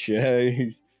Mitch, yeah,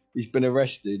 he's been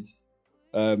arrested.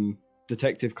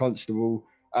 Detective Constable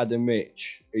Adam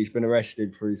Mitch, he's been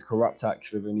arrested for his corrupt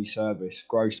acts within his service,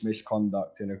 gross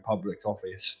misconduct in a public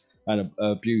office, and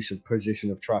abuse of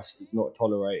position of trust is not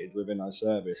tolerated within our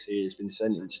service. He has been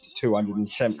sentenced to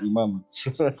 270 months.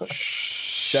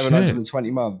 720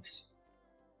 months.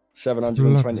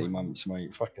 720 months,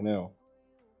 mate. Fucking hell.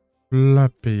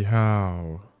 Bloody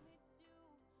hell.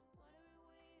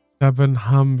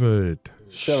 700.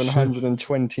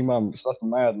 720 months. That's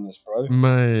madness, bro.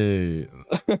 Mate.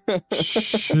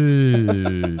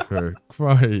 Jesus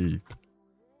Christ.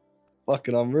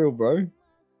 Fucking unreal, bro.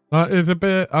 That is a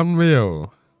bit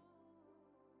unreal.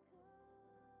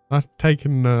 That's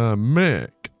taking the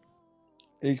mick.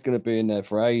 He's gonna be in there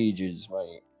for ages,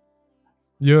 mate.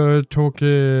 You're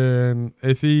talking,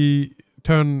 is he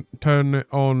turn it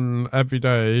on every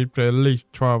day for at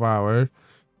least 12 hours?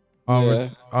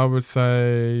 I would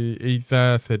say he's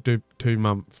there to do 2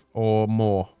 months or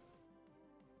more.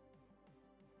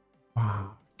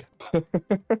 Fuck.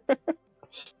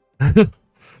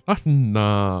 That's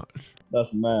nuts.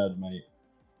 That's mad, mate.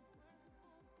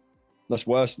 That's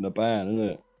worse than a ban, isn't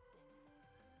it?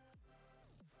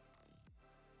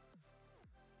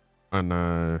 I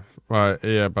know. Right,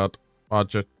 yeah, but I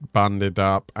just banded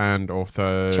up and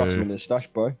also... Chuck him in the stash,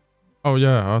 bro. Oh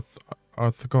yeah, I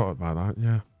forgot about that,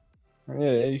 yeah.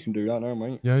 Yeah, you can do that now,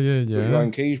 mate. Yeah. Got your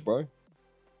own keys, bro.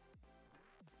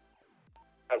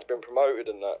 Has been promoted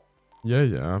and that.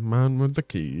 Yeah, man with the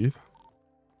keys.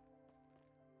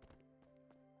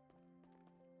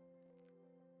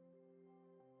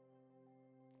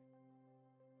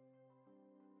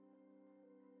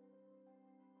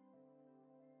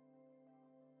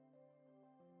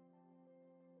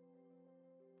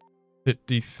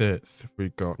 56 we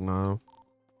got now.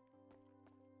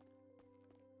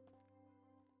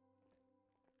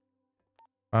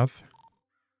 As?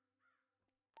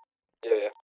 Yeah.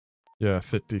 Yeah,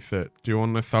 56. Do you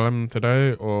want to sell him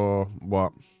today or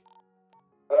what?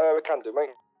 We can do, mate.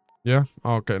 Yeah,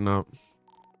 I'll get him out.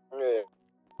 Yeah.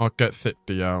 I'll get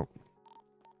 60 out.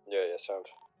 Yeah, sound.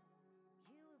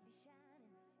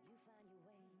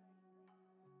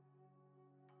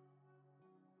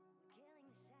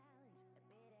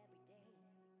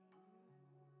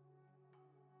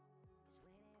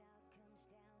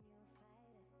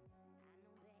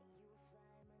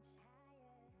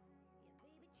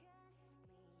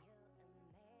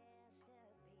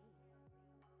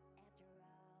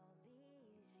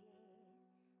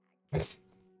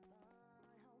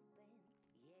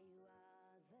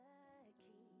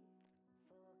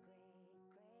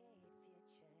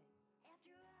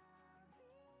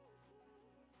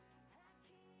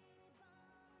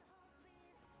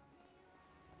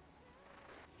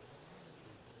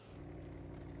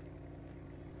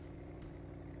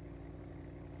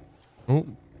 Oh,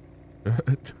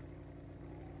 good.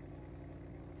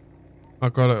 I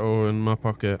got it all in my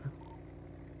pocket.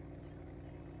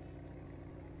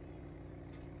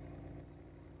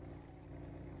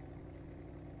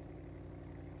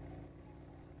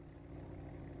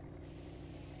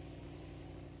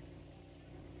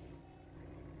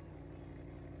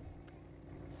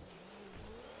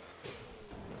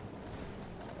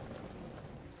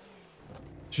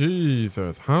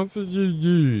 Jesus, how did you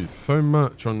use so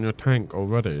much on your tank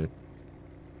already?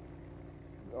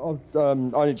 I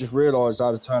only just realised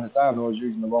I had to turn it down. I was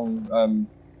using the wrong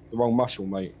muscle,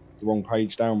 mate. The wrong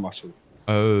page down muscle.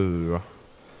 Oh.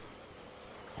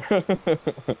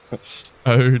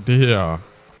 Oh dear.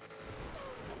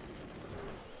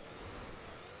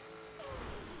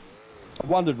 I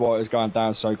wondered why it was going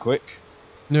down so quick.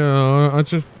 Yeah, I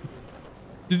just...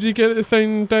 Did you get it the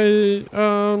same day?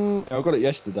 Yeah, I got it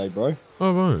yesterday, bro.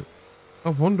 Oh, right. I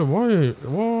wonder why.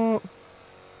 What?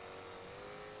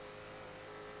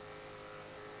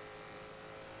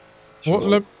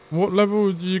 Sure. What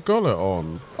level you got it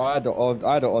on? I had it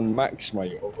on max,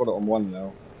 mate. I've got it on 1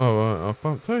 now. Oh, right, I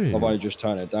can't say. I've only just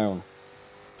turned it down.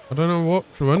 I don't know what I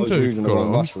was Fuente using the got it wrong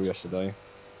on. muscle yesterday.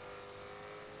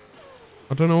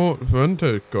 I don't know what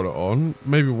Fuente got it on.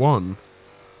 Maybe 1.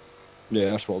 Yeah,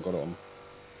 that's what I got it on.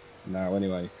 Now,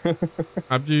 anyway.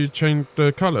 Have you changed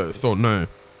the colours or no?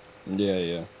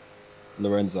 Yeah.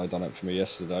 Lorenzo done it for me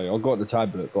yesterday. I got the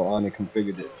tablet, but I only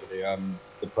configured it for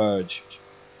the purge.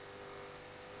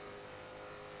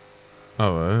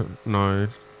 Oh, right. Nice.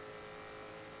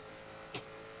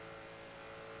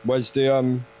 Where's the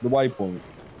waypoint?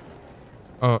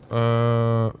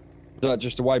 Is that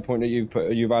just the waypoint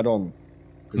that you've had on?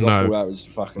 Because I thought that was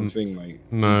the fucking thing, mate.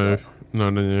 No.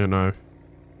 No.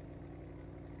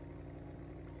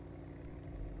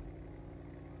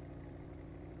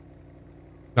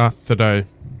 That's today.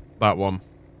 That one.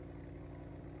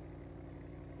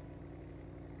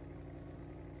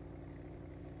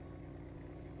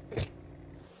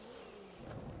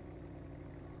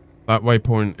 That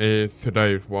waypoint is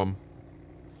today's one.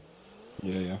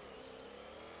 Yeah.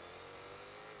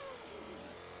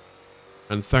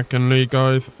 And secondly,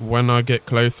 guys, when I get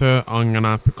closer, I'm gonna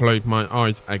have to close my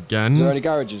eyes again. Is there any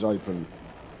garages open?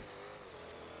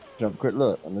 Can you have a quick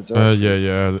look on the directions?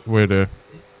 Yeah, we do.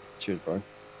 Cheers, bro.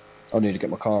 I need to get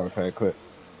my car repaired quick.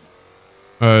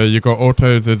 You got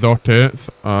autos exotics,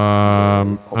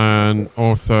 and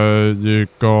also you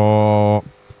got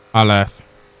LS.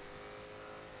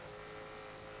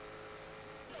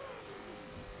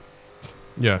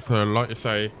 Yeah, so like I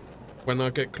say, when I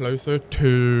get closer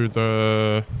to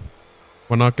the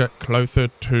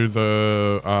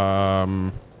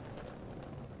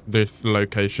this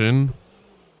location,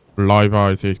 Live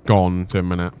Eyes is gone in a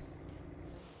minute.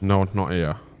 No, it's not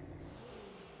here.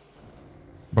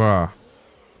 Bruh.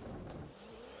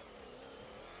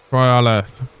 Try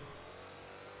LS.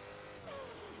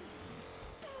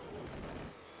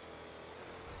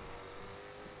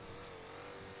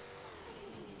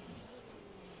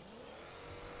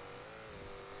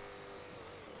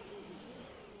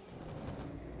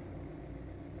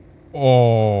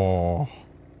 Oh.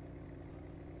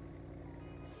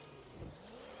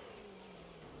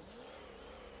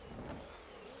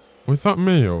 Was that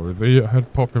me or was the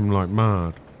head popping like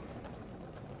mad?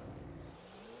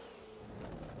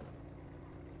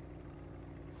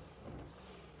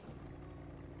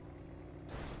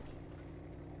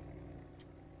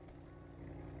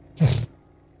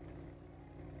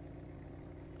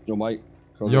 Yo, mate.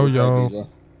 Yo.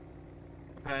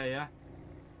 Hey, yeah.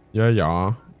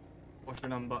 Yeah. What's your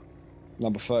number?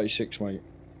 Number 36, mate.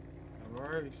 No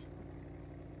worries.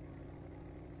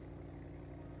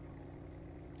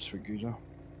 Sweet geezer.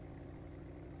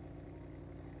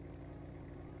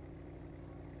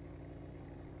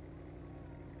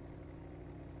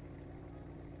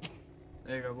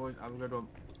 There you go, boys. Have a good one.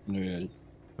 Yeah.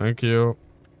 Thank you.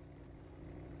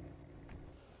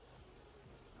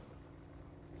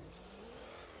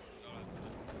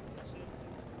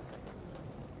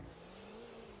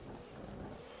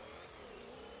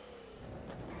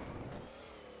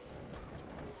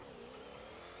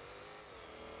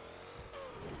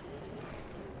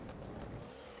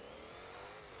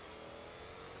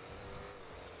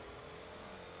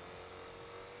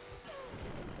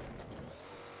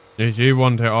 If you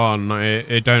want it on,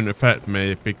 it don't affect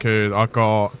me because I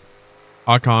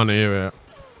can't hear it.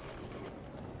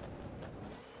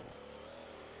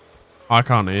 I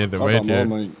can't hear the I don't radio.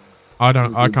 mind,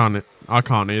 mate. I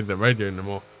can't hear the radio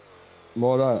anymore.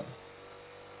 More that.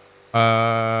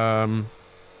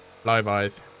 Live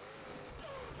eyes.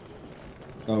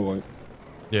 Oh, wait.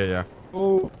 Yeah, yeah.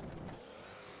 Oh.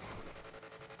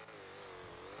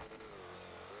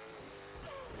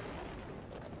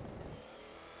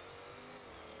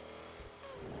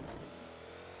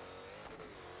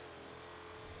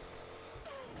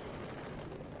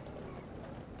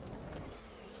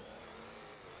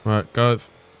 Right,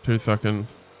 guys, 2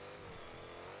 seconds.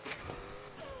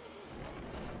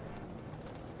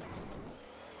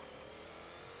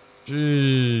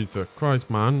 Jesus Christ,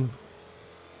 man.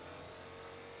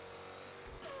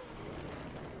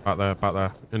 Back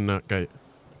there, in that gate.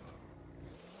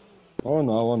 Oh,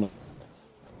 no, I know.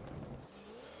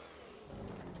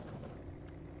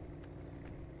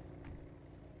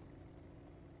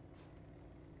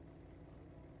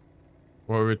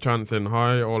 What are we chancing,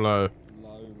 high or low?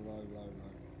 Low.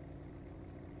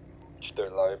 Just do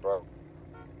it low, bro.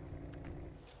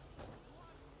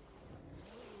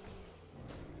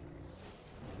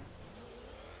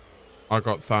 I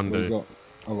got Sandy.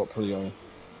 I've got pretty high.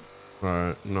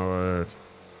 Right, no worries.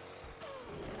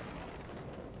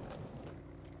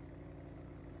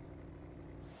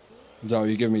 So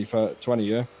you give me 20,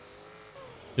 yeah?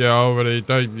 Yeah, I already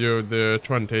debuted the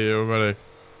 20 already.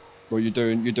 Well, you're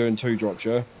doing 2 drops,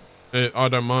 yeah? I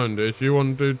don't mind. If you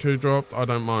want to do 2 drops, I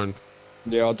don't mind.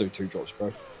 Yeah, I'll do 2 drops,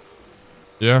 bro.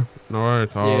 Yeah, no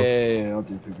worries. Yeah, I'll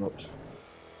do 2 drops.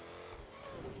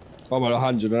 I'm at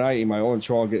 180, mate. I want to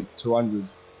try and get to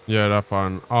 200. Yeah, that's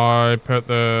fine. I put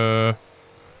the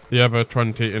other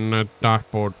 20 in the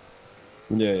dashboard.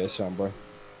 Yeah, sound, bro.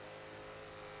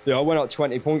 Yeah, I went up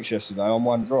 20 points yesterday on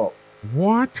 1 drop.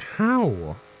 What?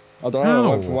 How? I don't know. I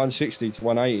went How? from 160 to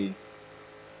 180.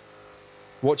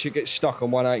 Watch it get stuck on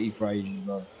 180 for ages,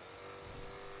 bro.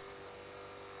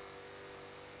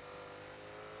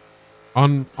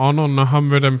 On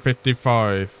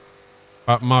 155,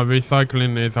 but my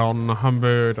recycling is on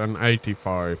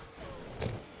 185.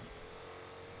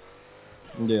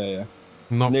 Yeah.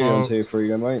 Not Nearly on far. tier 3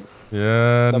 then, mate.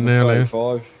 Yeah, Number nearly.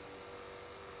 35.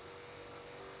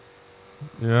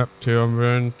 Yep,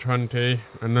 220,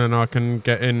 and then I can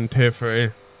get in tier 3.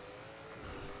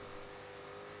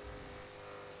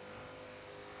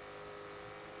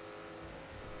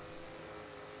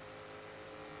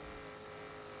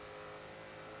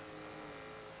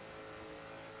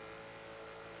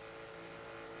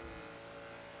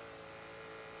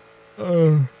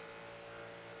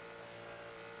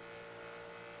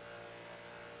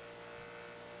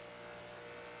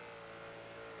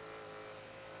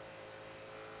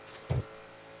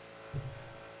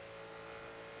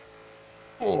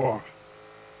 Oh.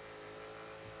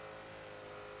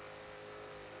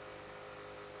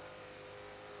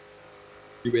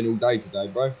 You been all day today,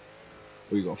 bro? Or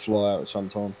you got to fly out at some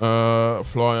time?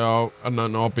 Fly out, and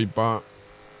then I'll be back.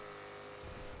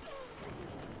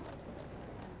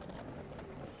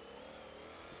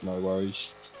 No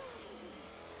worries.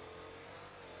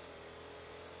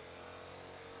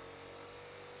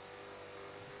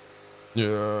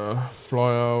 Yeah,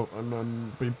 fly out and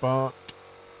then be back.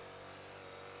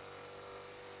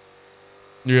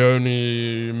 You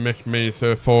only miss me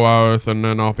for 4 hours and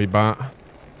then I'll be back.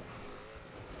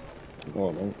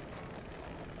 All right, mate.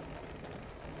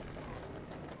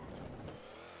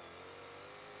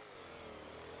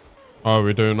 Are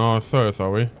we doing ours first,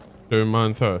 are we? Doing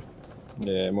mine first?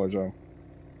 Yeah, might as well.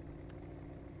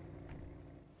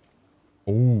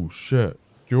 Oh, shit.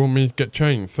 Do you want me to get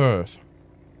changed first?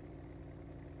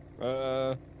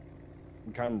 You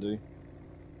can do.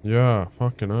 Yeah,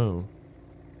 fucking hell.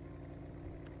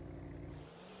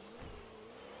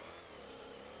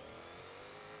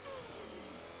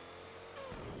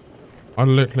 I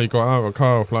literally got out of a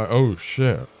car, I was like, oh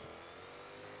shit.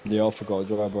 Yeah, I forgot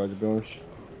to drive by, to be honest.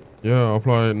 Yeah, I was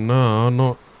like, nah, I'm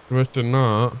not risking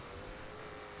that.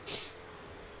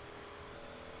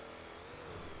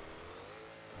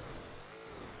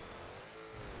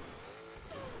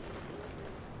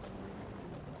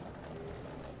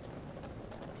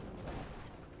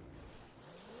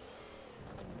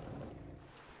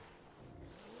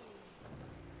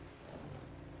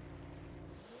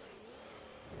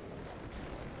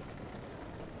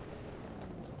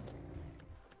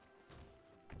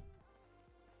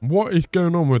 What is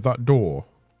going on with that door?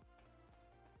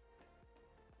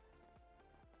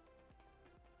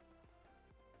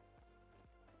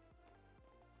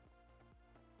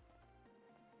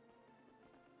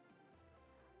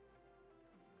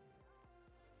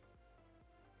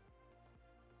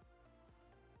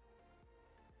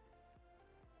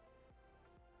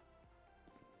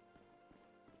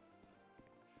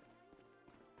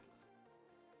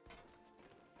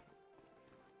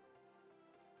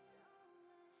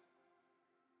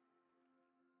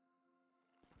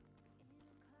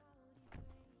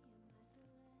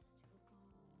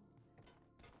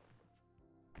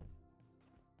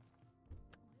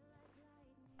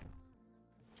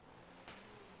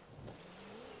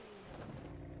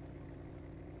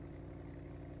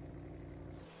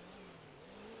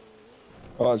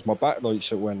 Oh, it's my backlights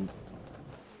that went.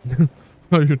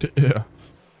 Oh, you did, yeah.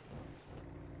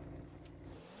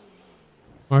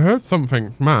 I heard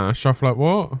something smash. I was like,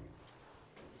 what?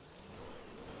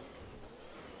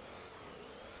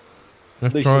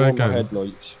 At Let's least it try weren't my again.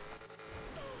 headlights.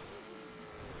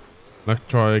 Let's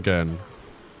try again.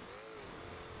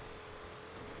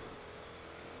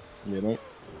 You know?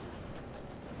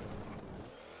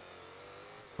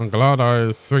 I'm glad I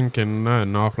was thinking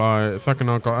then. I was like, the second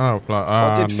I got out, like,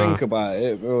 I did nah. think about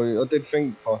it. Well, I did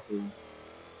think fucking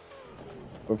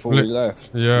before Li- we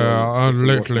left. Yeah, I If we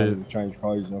watched literally, one to change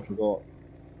clothes and I forgot.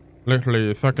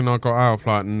 the second I got out, I was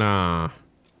like, nah.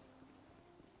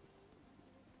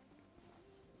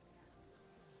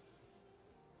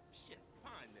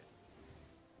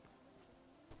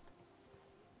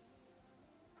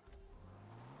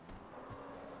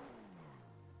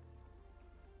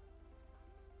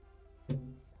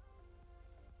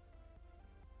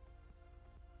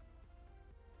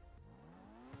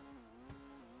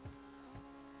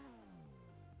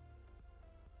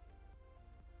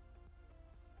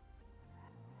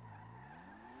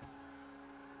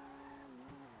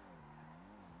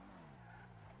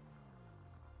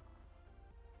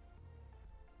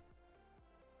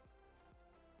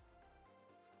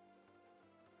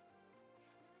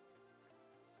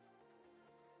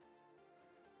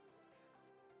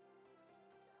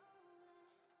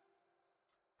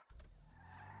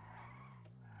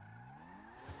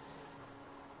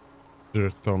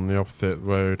 Just on the opposite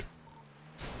road.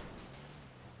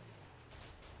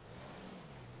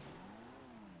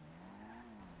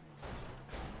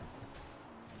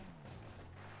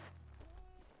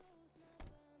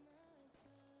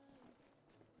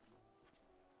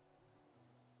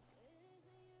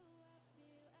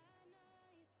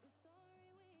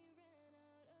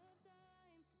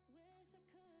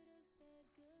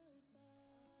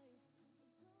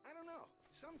 I don't know.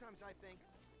 Sometimes I think,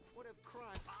 what if crime...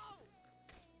 Oh!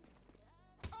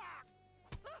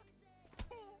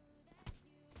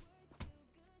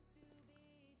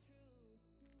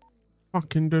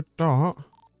 Fucking did that.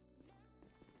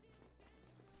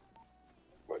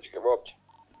 Where'd you get robbed?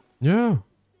 Yeah.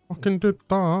 Fucking did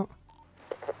that.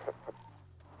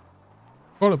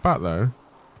 Got it back though.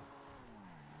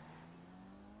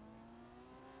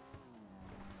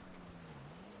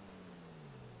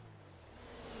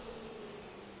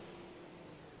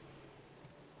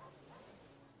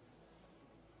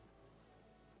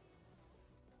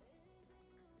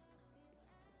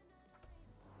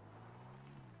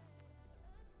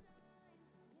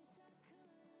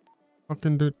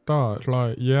 Fucking did that. It's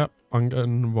like, yep, I'm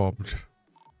getting robbed.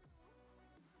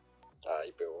 Ah,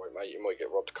 you'll be alright, mate. You might get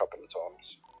robbed a couple of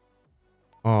times.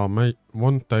 Oh, mate,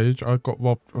 one stage I got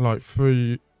robbed like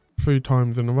three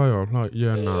times in a row. I was like,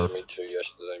 yeah, nah. me too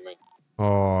yesterday, mate.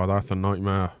 Oh, that's a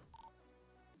nightmare.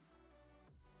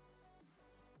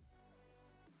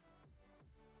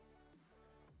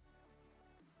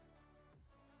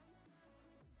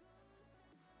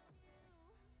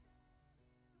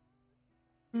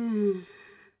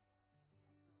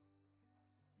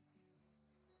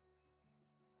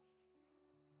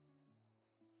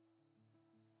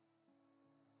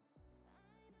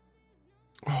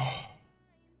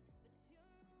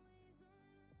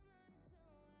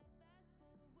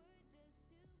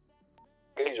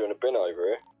 Geezer in a bin over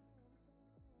here.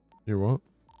 You what?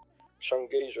 Some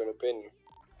geezer in a bin.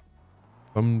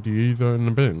 Some geezer in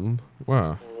the bin?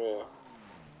 Where?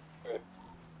 Yeah.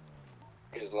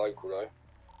 He's local though.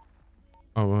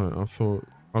 Oh right, I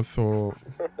thought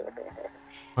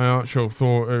I actually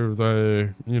thought it was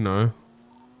a, you know.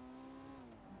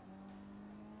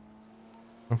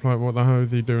 I was like, what the hell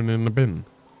is he doing in the bin?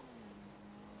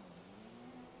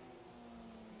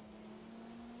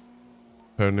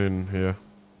 Turn in here.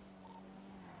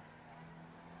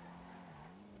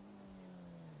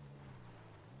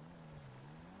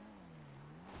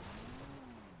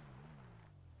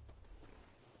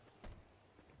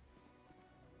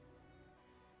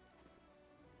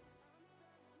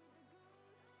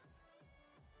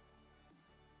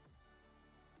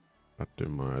 That did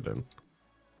my head in.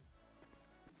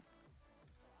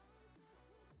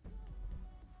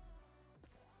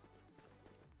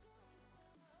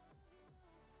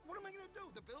 What am I gonna do?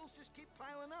 The bills just keep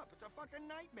piling up. It's a fucking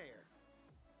nightmare.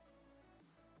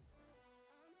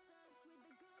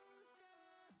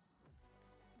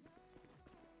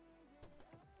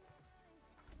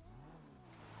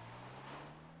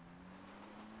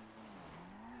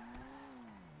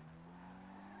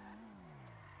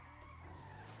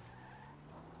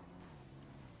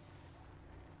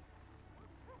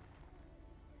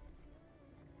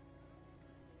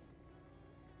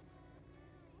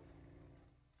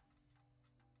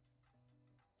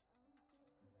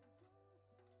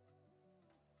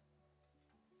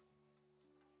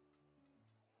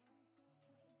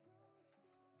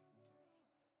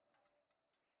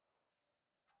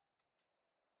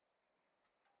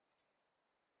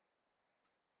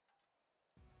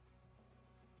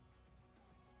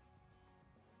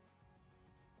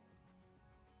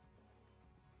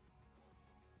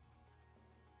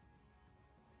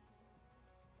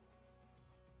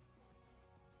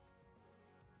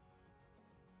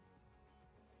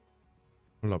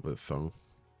 I love this song.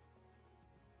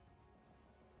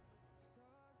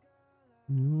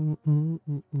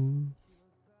 Mm-mm-mm-mm.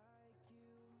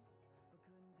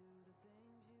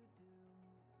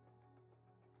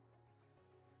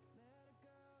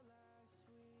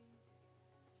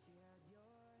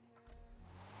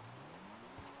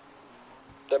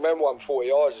 Them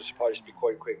M140Is are supposed to be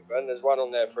quite quick, Ben. There's one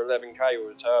on there for 11k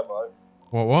with a turbo.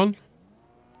 What one?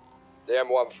 The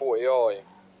M140i.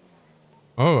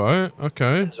 Alright,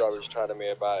 okay. Enzo was telling me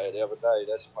about it the other day.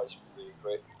 They're supposed to be really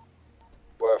quick.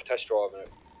 Worth test driving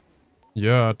it.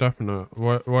 Yeah, definitely.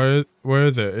 Where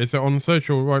is it? Is it on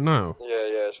social right now?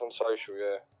 Yeah, it's on social,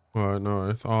 yeah. Right,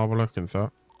 nice. I'll have a look into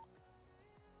that.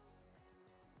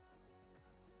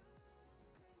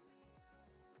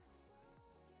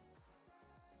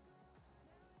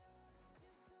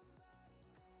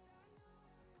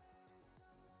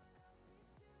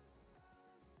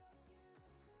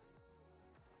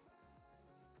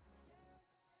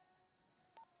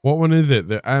 What one is it?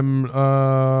 The M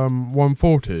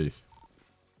 140?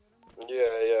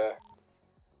 Yeah.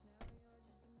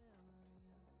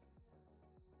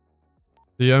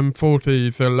 The M40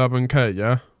 is 11k,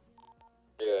 yeah?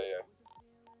 Yeah.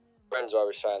 Enzo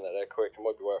was saying that they're quick and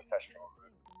might be worth test driving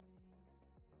it.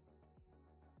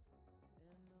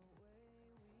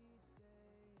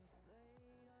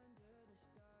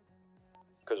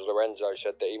 Because Lorenzo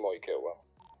said that he might get one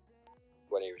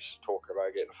when he was talking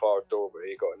about getting the 5-door, but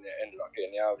he ended up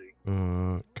getting the Audi.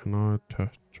 Can I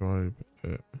test drive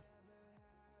it?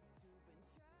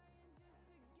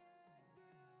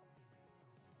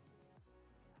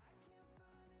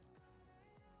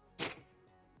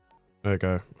 There you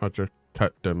go. I just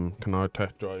texted him. Can I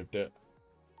test drive it?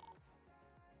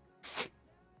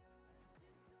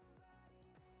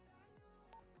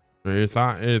 That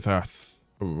is a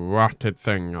ratted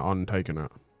thing on taking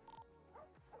it.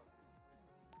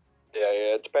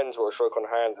 Yeah, it depends what it's like on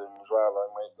handling as well,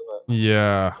 though, mate, doesn't it?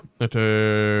 Yeah, it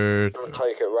is. Don't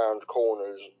take it round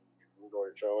corners, you know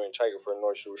what I mean? Take it for a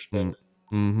nice little spin.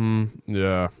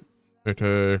 Yeah. It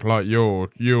is like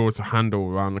yours handle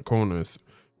around the corners.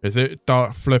 Is it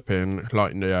start flipping?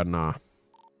 Like, yeah, nah.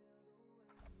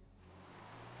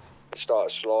 It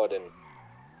starts sliding.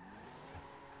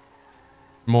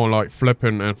 More like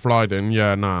flipping and sliding.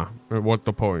 Yeah, nah. What's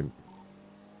the point?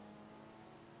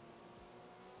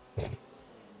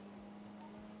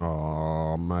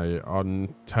 Oh, mate,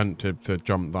 I'm tempted to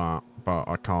jump that, but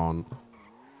I can't.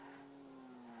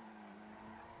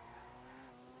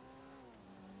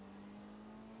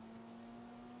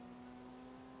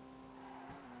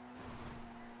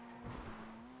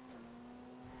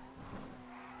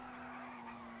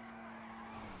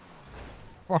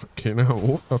 Fucking hell,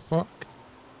 what the fuck?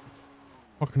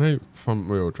 Fucking hate front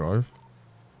wheel drive.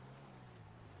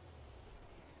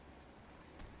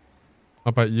 I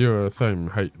bet you're the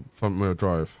same, hate front wheel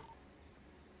drive.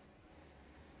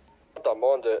 I don't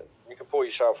mind it. You can pull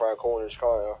yourself around corners,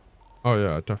 can't you? Oh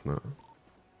yeah, definitely.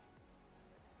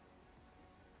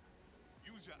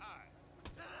 Use your eyes.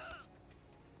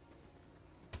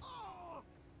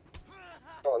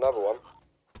 Got another one.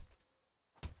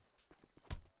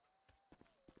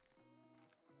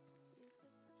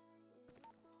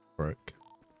 Brick.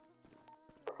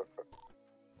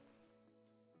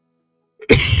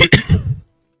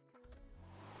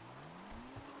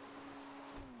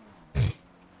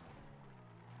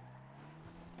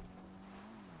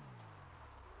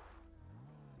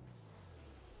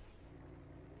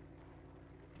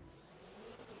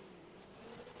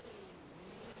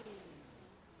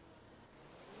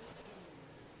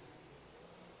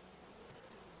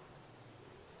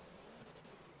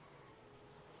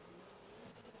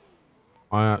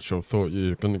 I actually thought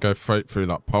you were going to go straight through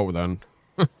that pole then.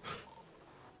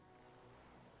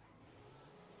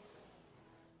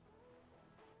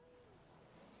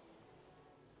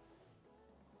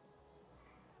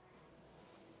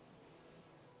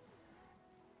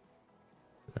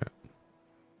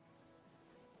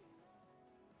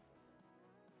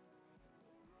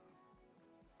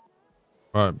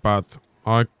 Right, bad.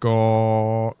 I've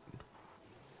got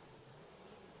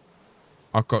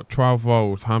 12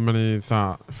 rolls. How many is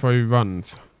that? 3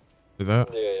 runs. Is it?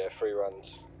 Yeah, 3 runs.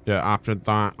 Yeah, after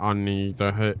that I need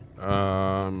to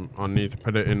I need to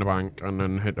put it in the bank and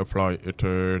then hit the flight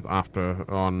to after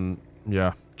on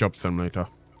Job Simulator.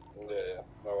 Yeah,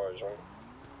 no worries, mate.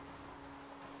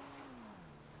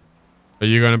 Are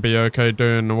you gonna be okay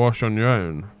doing the wash on your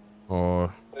own?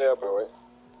 Or Yeah, I'll be alright.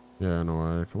 yeah, no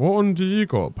worries. What one do you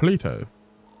got? Polito?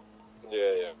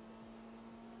 Yeah.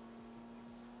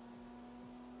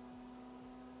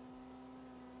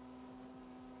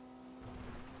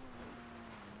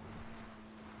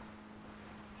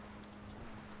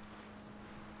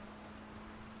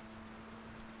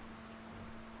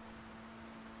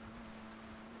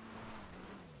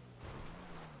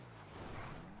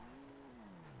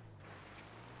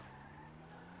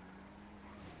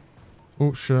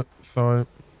 Oh shit, sorry.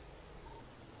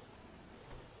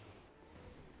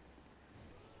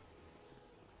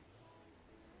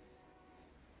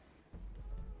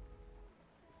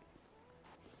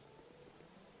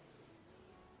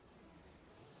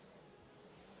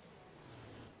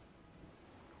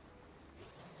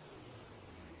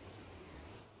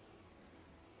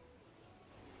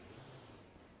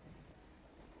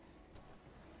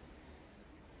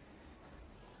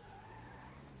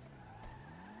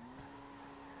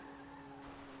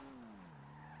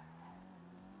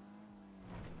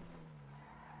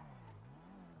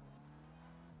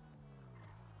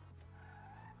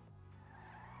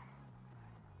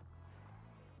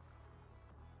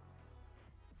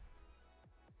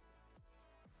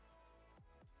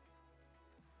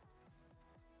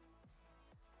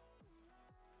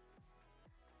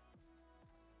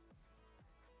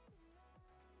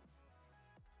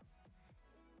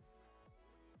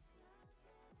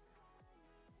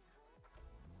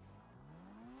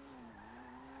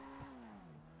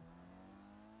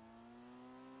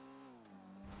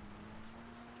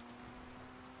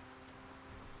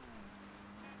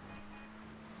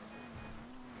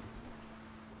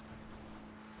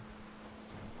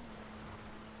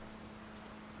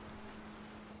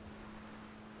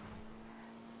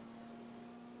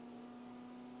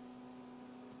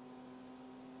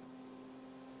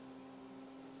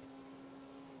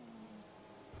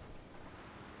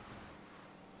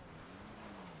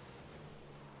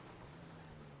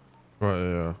 Right,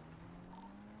 yeah.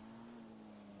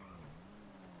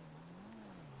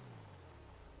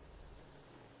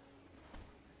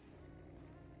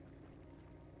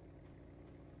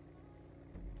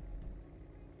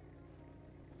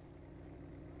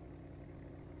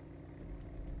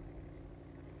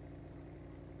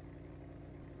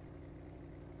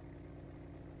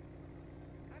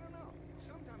 I don't know.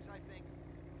 Sometimes I think,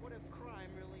 what if crime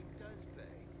really does pay?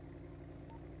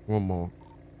 One more.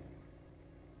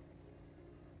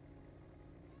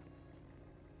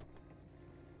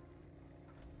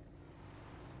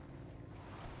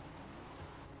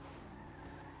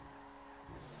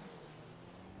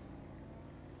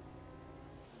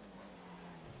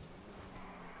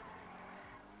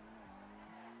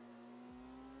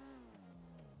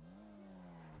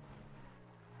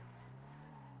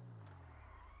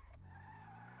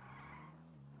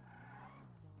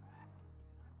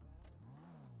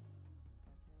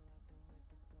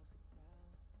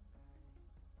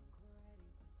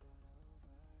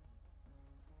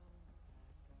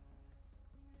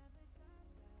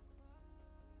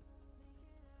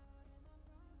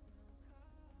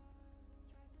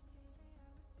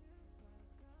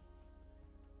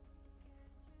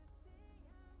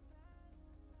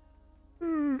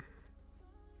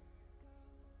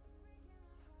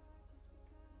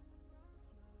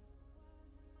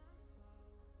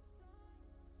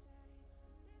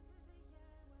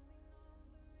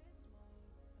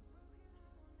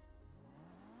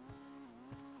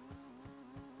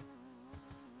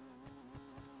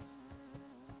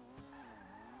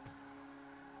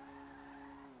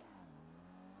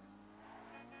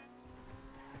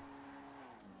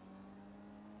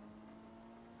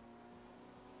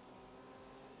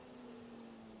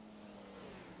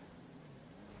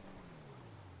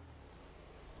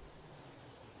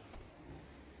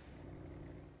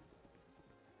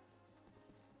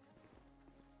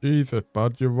 Jesus,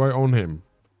 bud, you're right on him.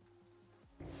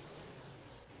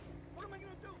 What am I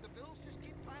gonna do? The bills just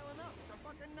keep piling up. It's a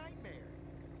fucking nightmare.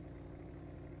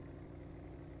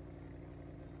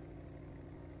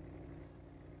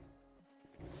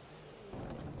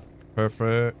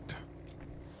 Perfect.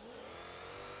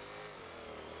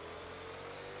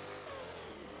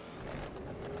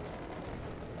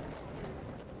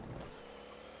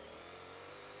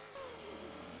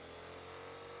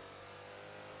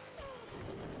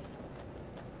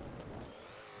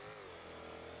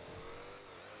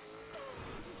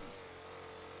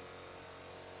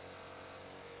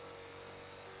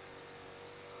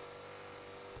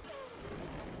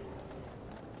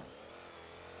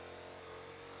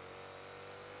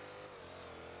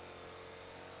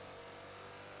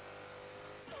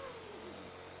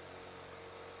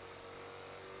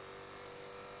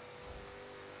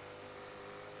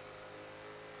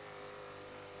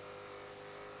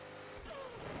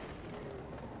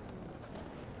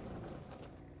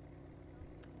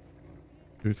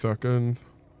 Two seconds.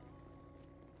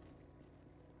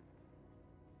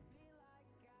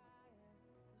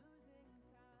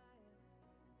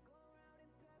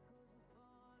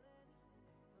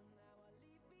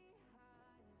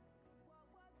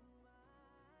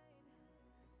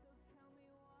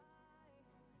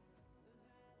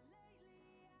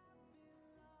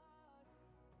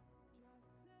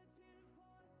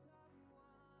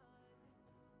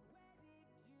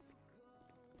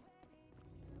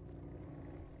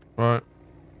 Right.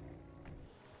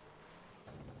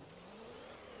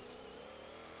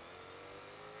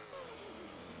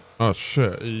 Oh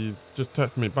shit, he just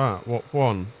texted me back. What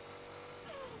one?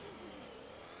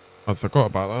 I forgot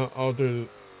about that. I'll do.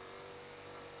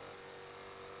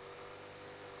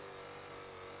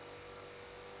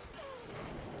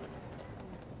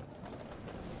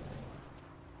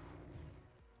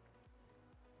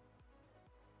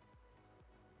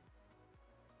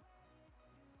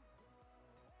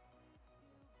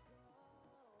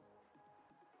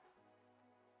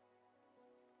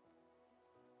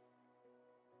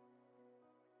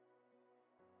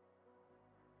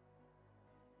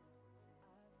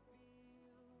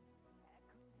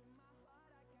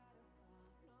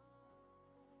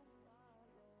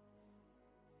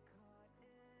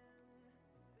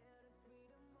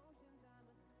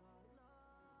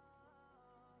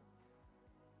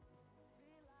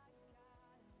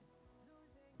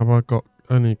 Have I got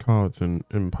any cards in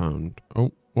impound?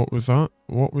 Oh, what was that?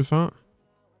 What was that?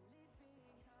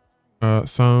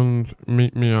 Sound,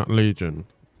 meet me at Legion.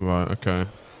 Right, okay.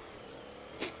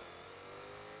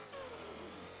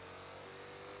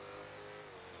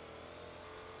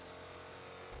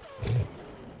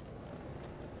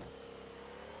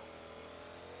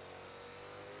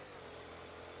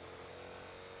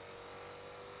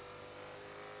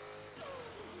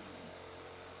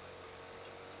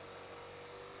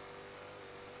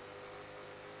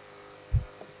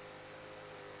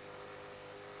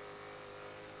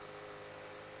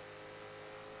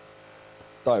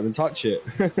 Don't even touch it.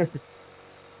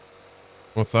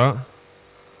 What's that?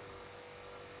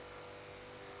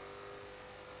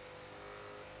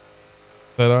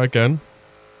 Say that again.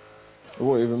 I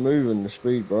wasn't even moving the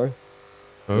speed, bro.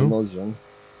 The Oh. nods on.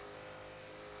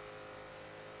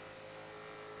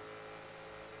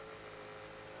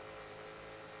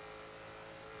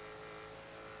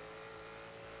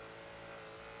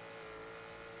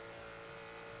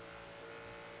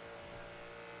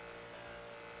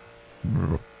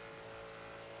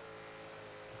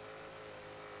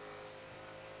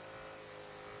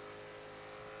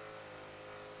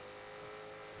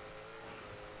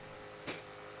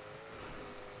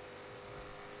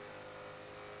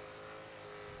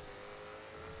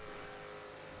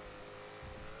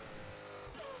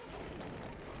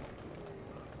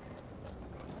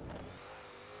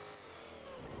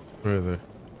 Where are they?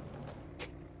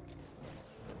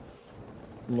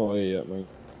 Not here yet, mate.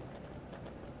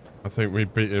 I think we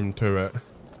beat him to it.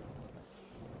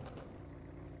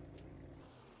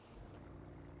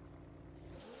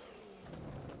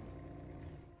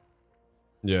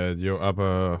 Yeah, your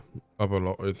other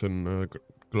lot is in the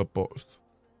glove box.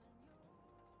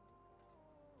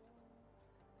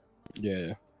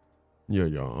 Yeah. Yeah,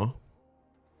 yeah.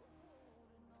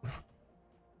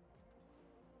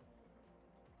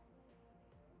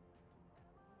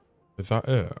 Is that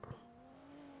it?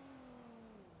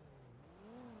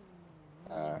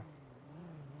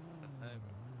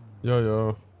 Yeah,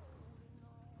 yeah.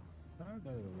 That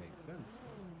don't even make sense,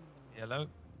 bro. Hello,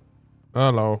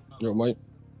 Hello. Yo, mate.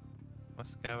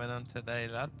 what's going on today,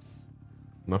 lads?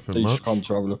 Nothing They much. just come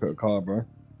to have a look at a car, bro.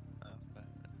 Oh, fair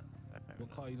enough, fair What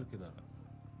enough. car are you looking at?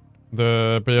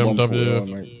 The BMW.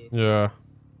 149, mate. Yeah.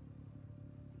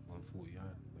 140, yeah.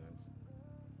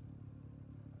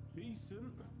 Nice.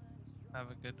 Decent.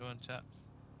 Have a good one, chaps.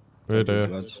 We Thank you,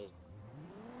 do. lads.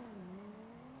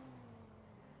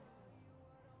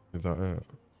 Is that it?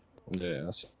 Yeah,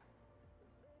 that's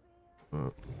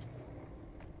Oh.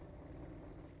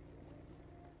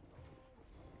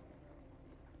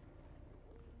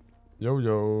 Yo,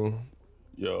 yo.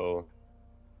 Yo.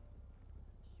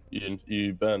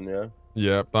 You Ben, yeah?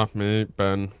 Yep, that's me,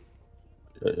 Ben.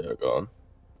 Yeah, go on.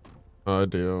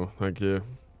 Ideal. Thank you.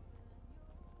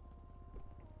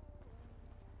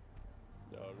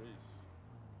 Yeah,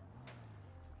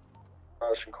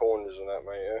 some corners and that,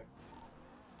 mate, yeah?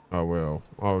 I will.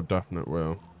 I definitely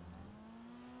will.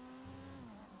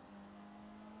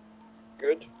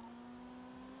 Good.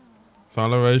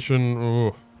 Acceleration.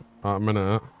 Ooh. At a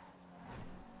minute.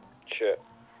 Shit.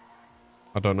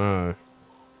 I don't know.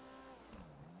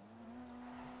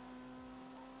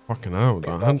 Fucking hell.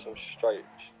 Some straights.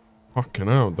 Fucking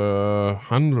hell. The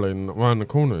handling around the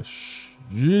corners.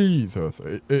 Jesus.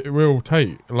 It will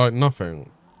take like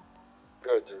nothing.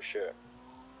 Good or shit.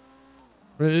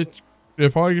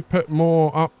 If I put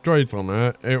more upgrades on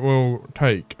it, it will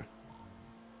take.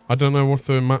 I don't know what's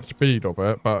the max speed of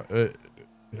it, but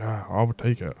yeah, I would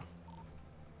take it.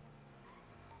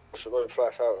 What's the load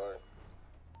flat out, though?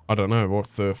 I don't know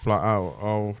what's the flat out.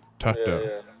 I'll test it.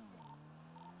 Yeah.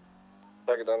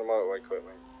 Take it down the motorway quick,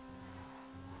 mate.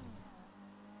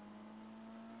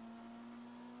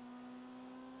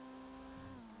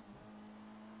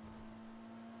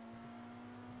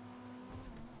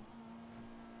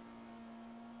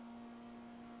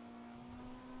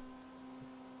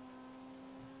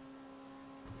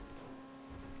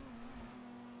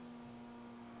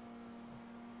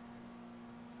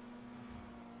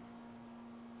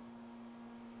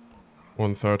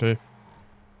 One 30.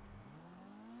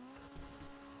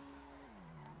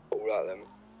 All that then.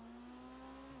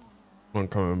 I'm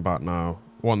coming back now.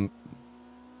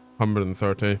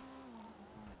 130.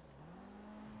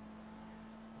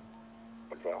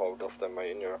 If I hold off then,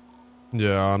 mate, in your...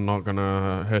 Yeah, I'm not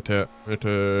gonna hit it.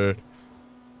 It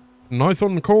nice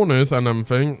on the corners and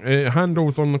everything. It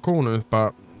handles on the corners,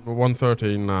 but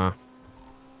 130, nah.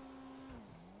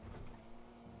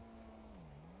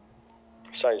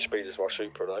 Same speed as my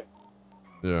Supra, though.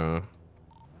 Yeah.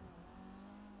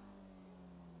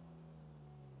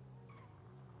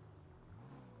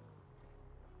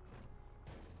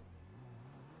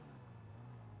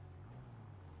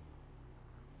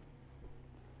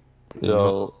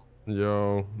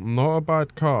 Yo, not a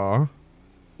bad car.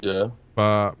 Yeah.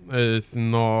 But it's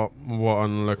not what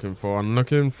I'm looking for. I'm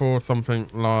looking for something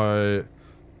like,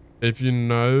 if you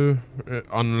know,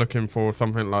 I'm looking for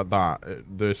something like that.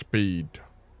 The speed.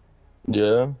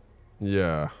 Yeah.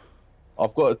 Yeah.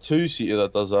 I've got a 2-seater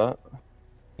that does that.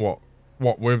 What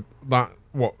with that?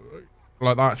 What,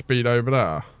 like that speed over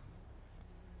there?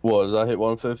 What, does that hit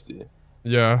 150?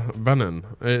 Yeah, Venom.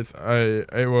 It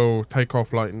will take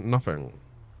off like nothing.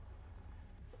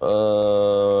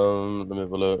 Let me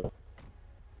have a look.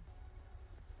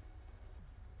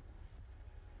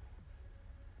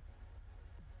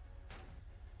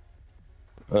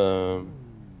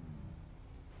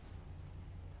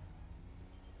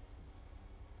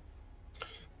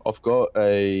 I've got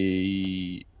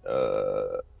a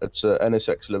it's a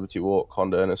NSX Liberty Walk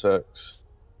Honda NSX.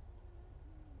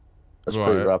 That's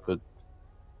pretty Right. rapid.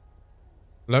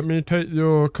 Let me take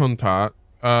your contact.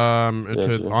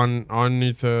 sure. I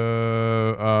need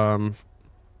to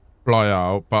fly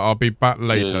out, but I'll be back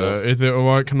later. Yeah. Is it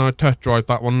alright? Can I test drive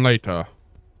that one later?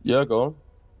 Yeah, go on.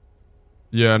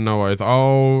 Yeah, no worries.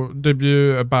 I'll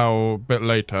debut about a bit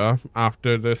later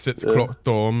after the 6 o'clock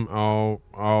storm. I'll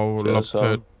love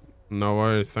to. No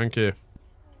worries. Thank you.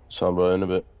 Sound right in a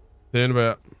bit. See you in a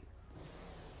bit.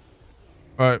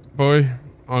 Alright, boy.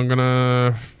 I'm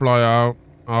gonna fly out.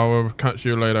 I will catch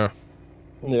you later.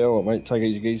 Yeah, all right, mate. Take it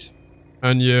easy, geez.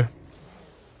 And you.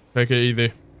 Take it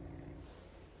easy.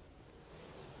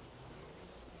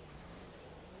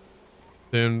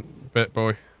 See you in a bit,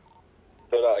 boy.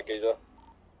 Do that, geezer.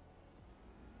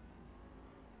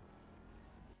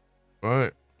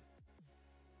 Right.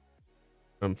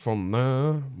 And from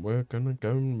there, we're gonna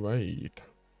go and raid.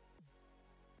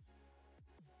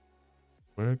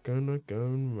 We're gonna go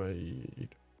and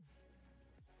raid.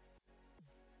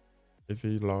 Is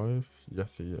he live?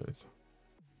 Yes, he is.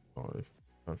 Live.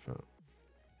 Perfect.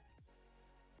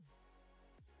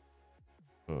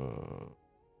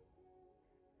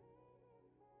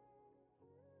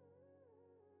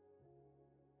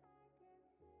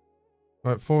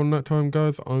 Right, for that time,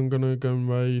 guys, I'm gonna go and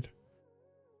raid.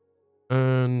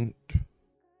 And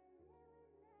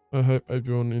I hope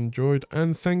everyone enjoyed.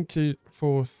 And thank you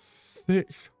for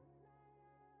 6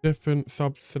 different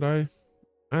subs today.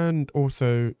 And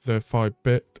also the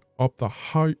 5-bit of the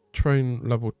Hype Train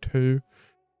level 2.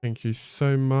 Thank you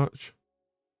so much.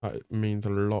 That means a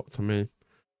lot to me.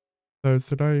 So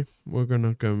today we're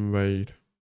gonna go and raid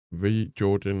V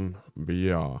Jordan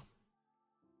VR.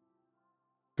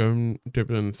 Go and give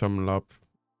them some love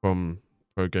from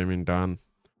Pro Gaming Dan.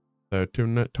 So till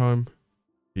next time,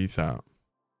 peace out.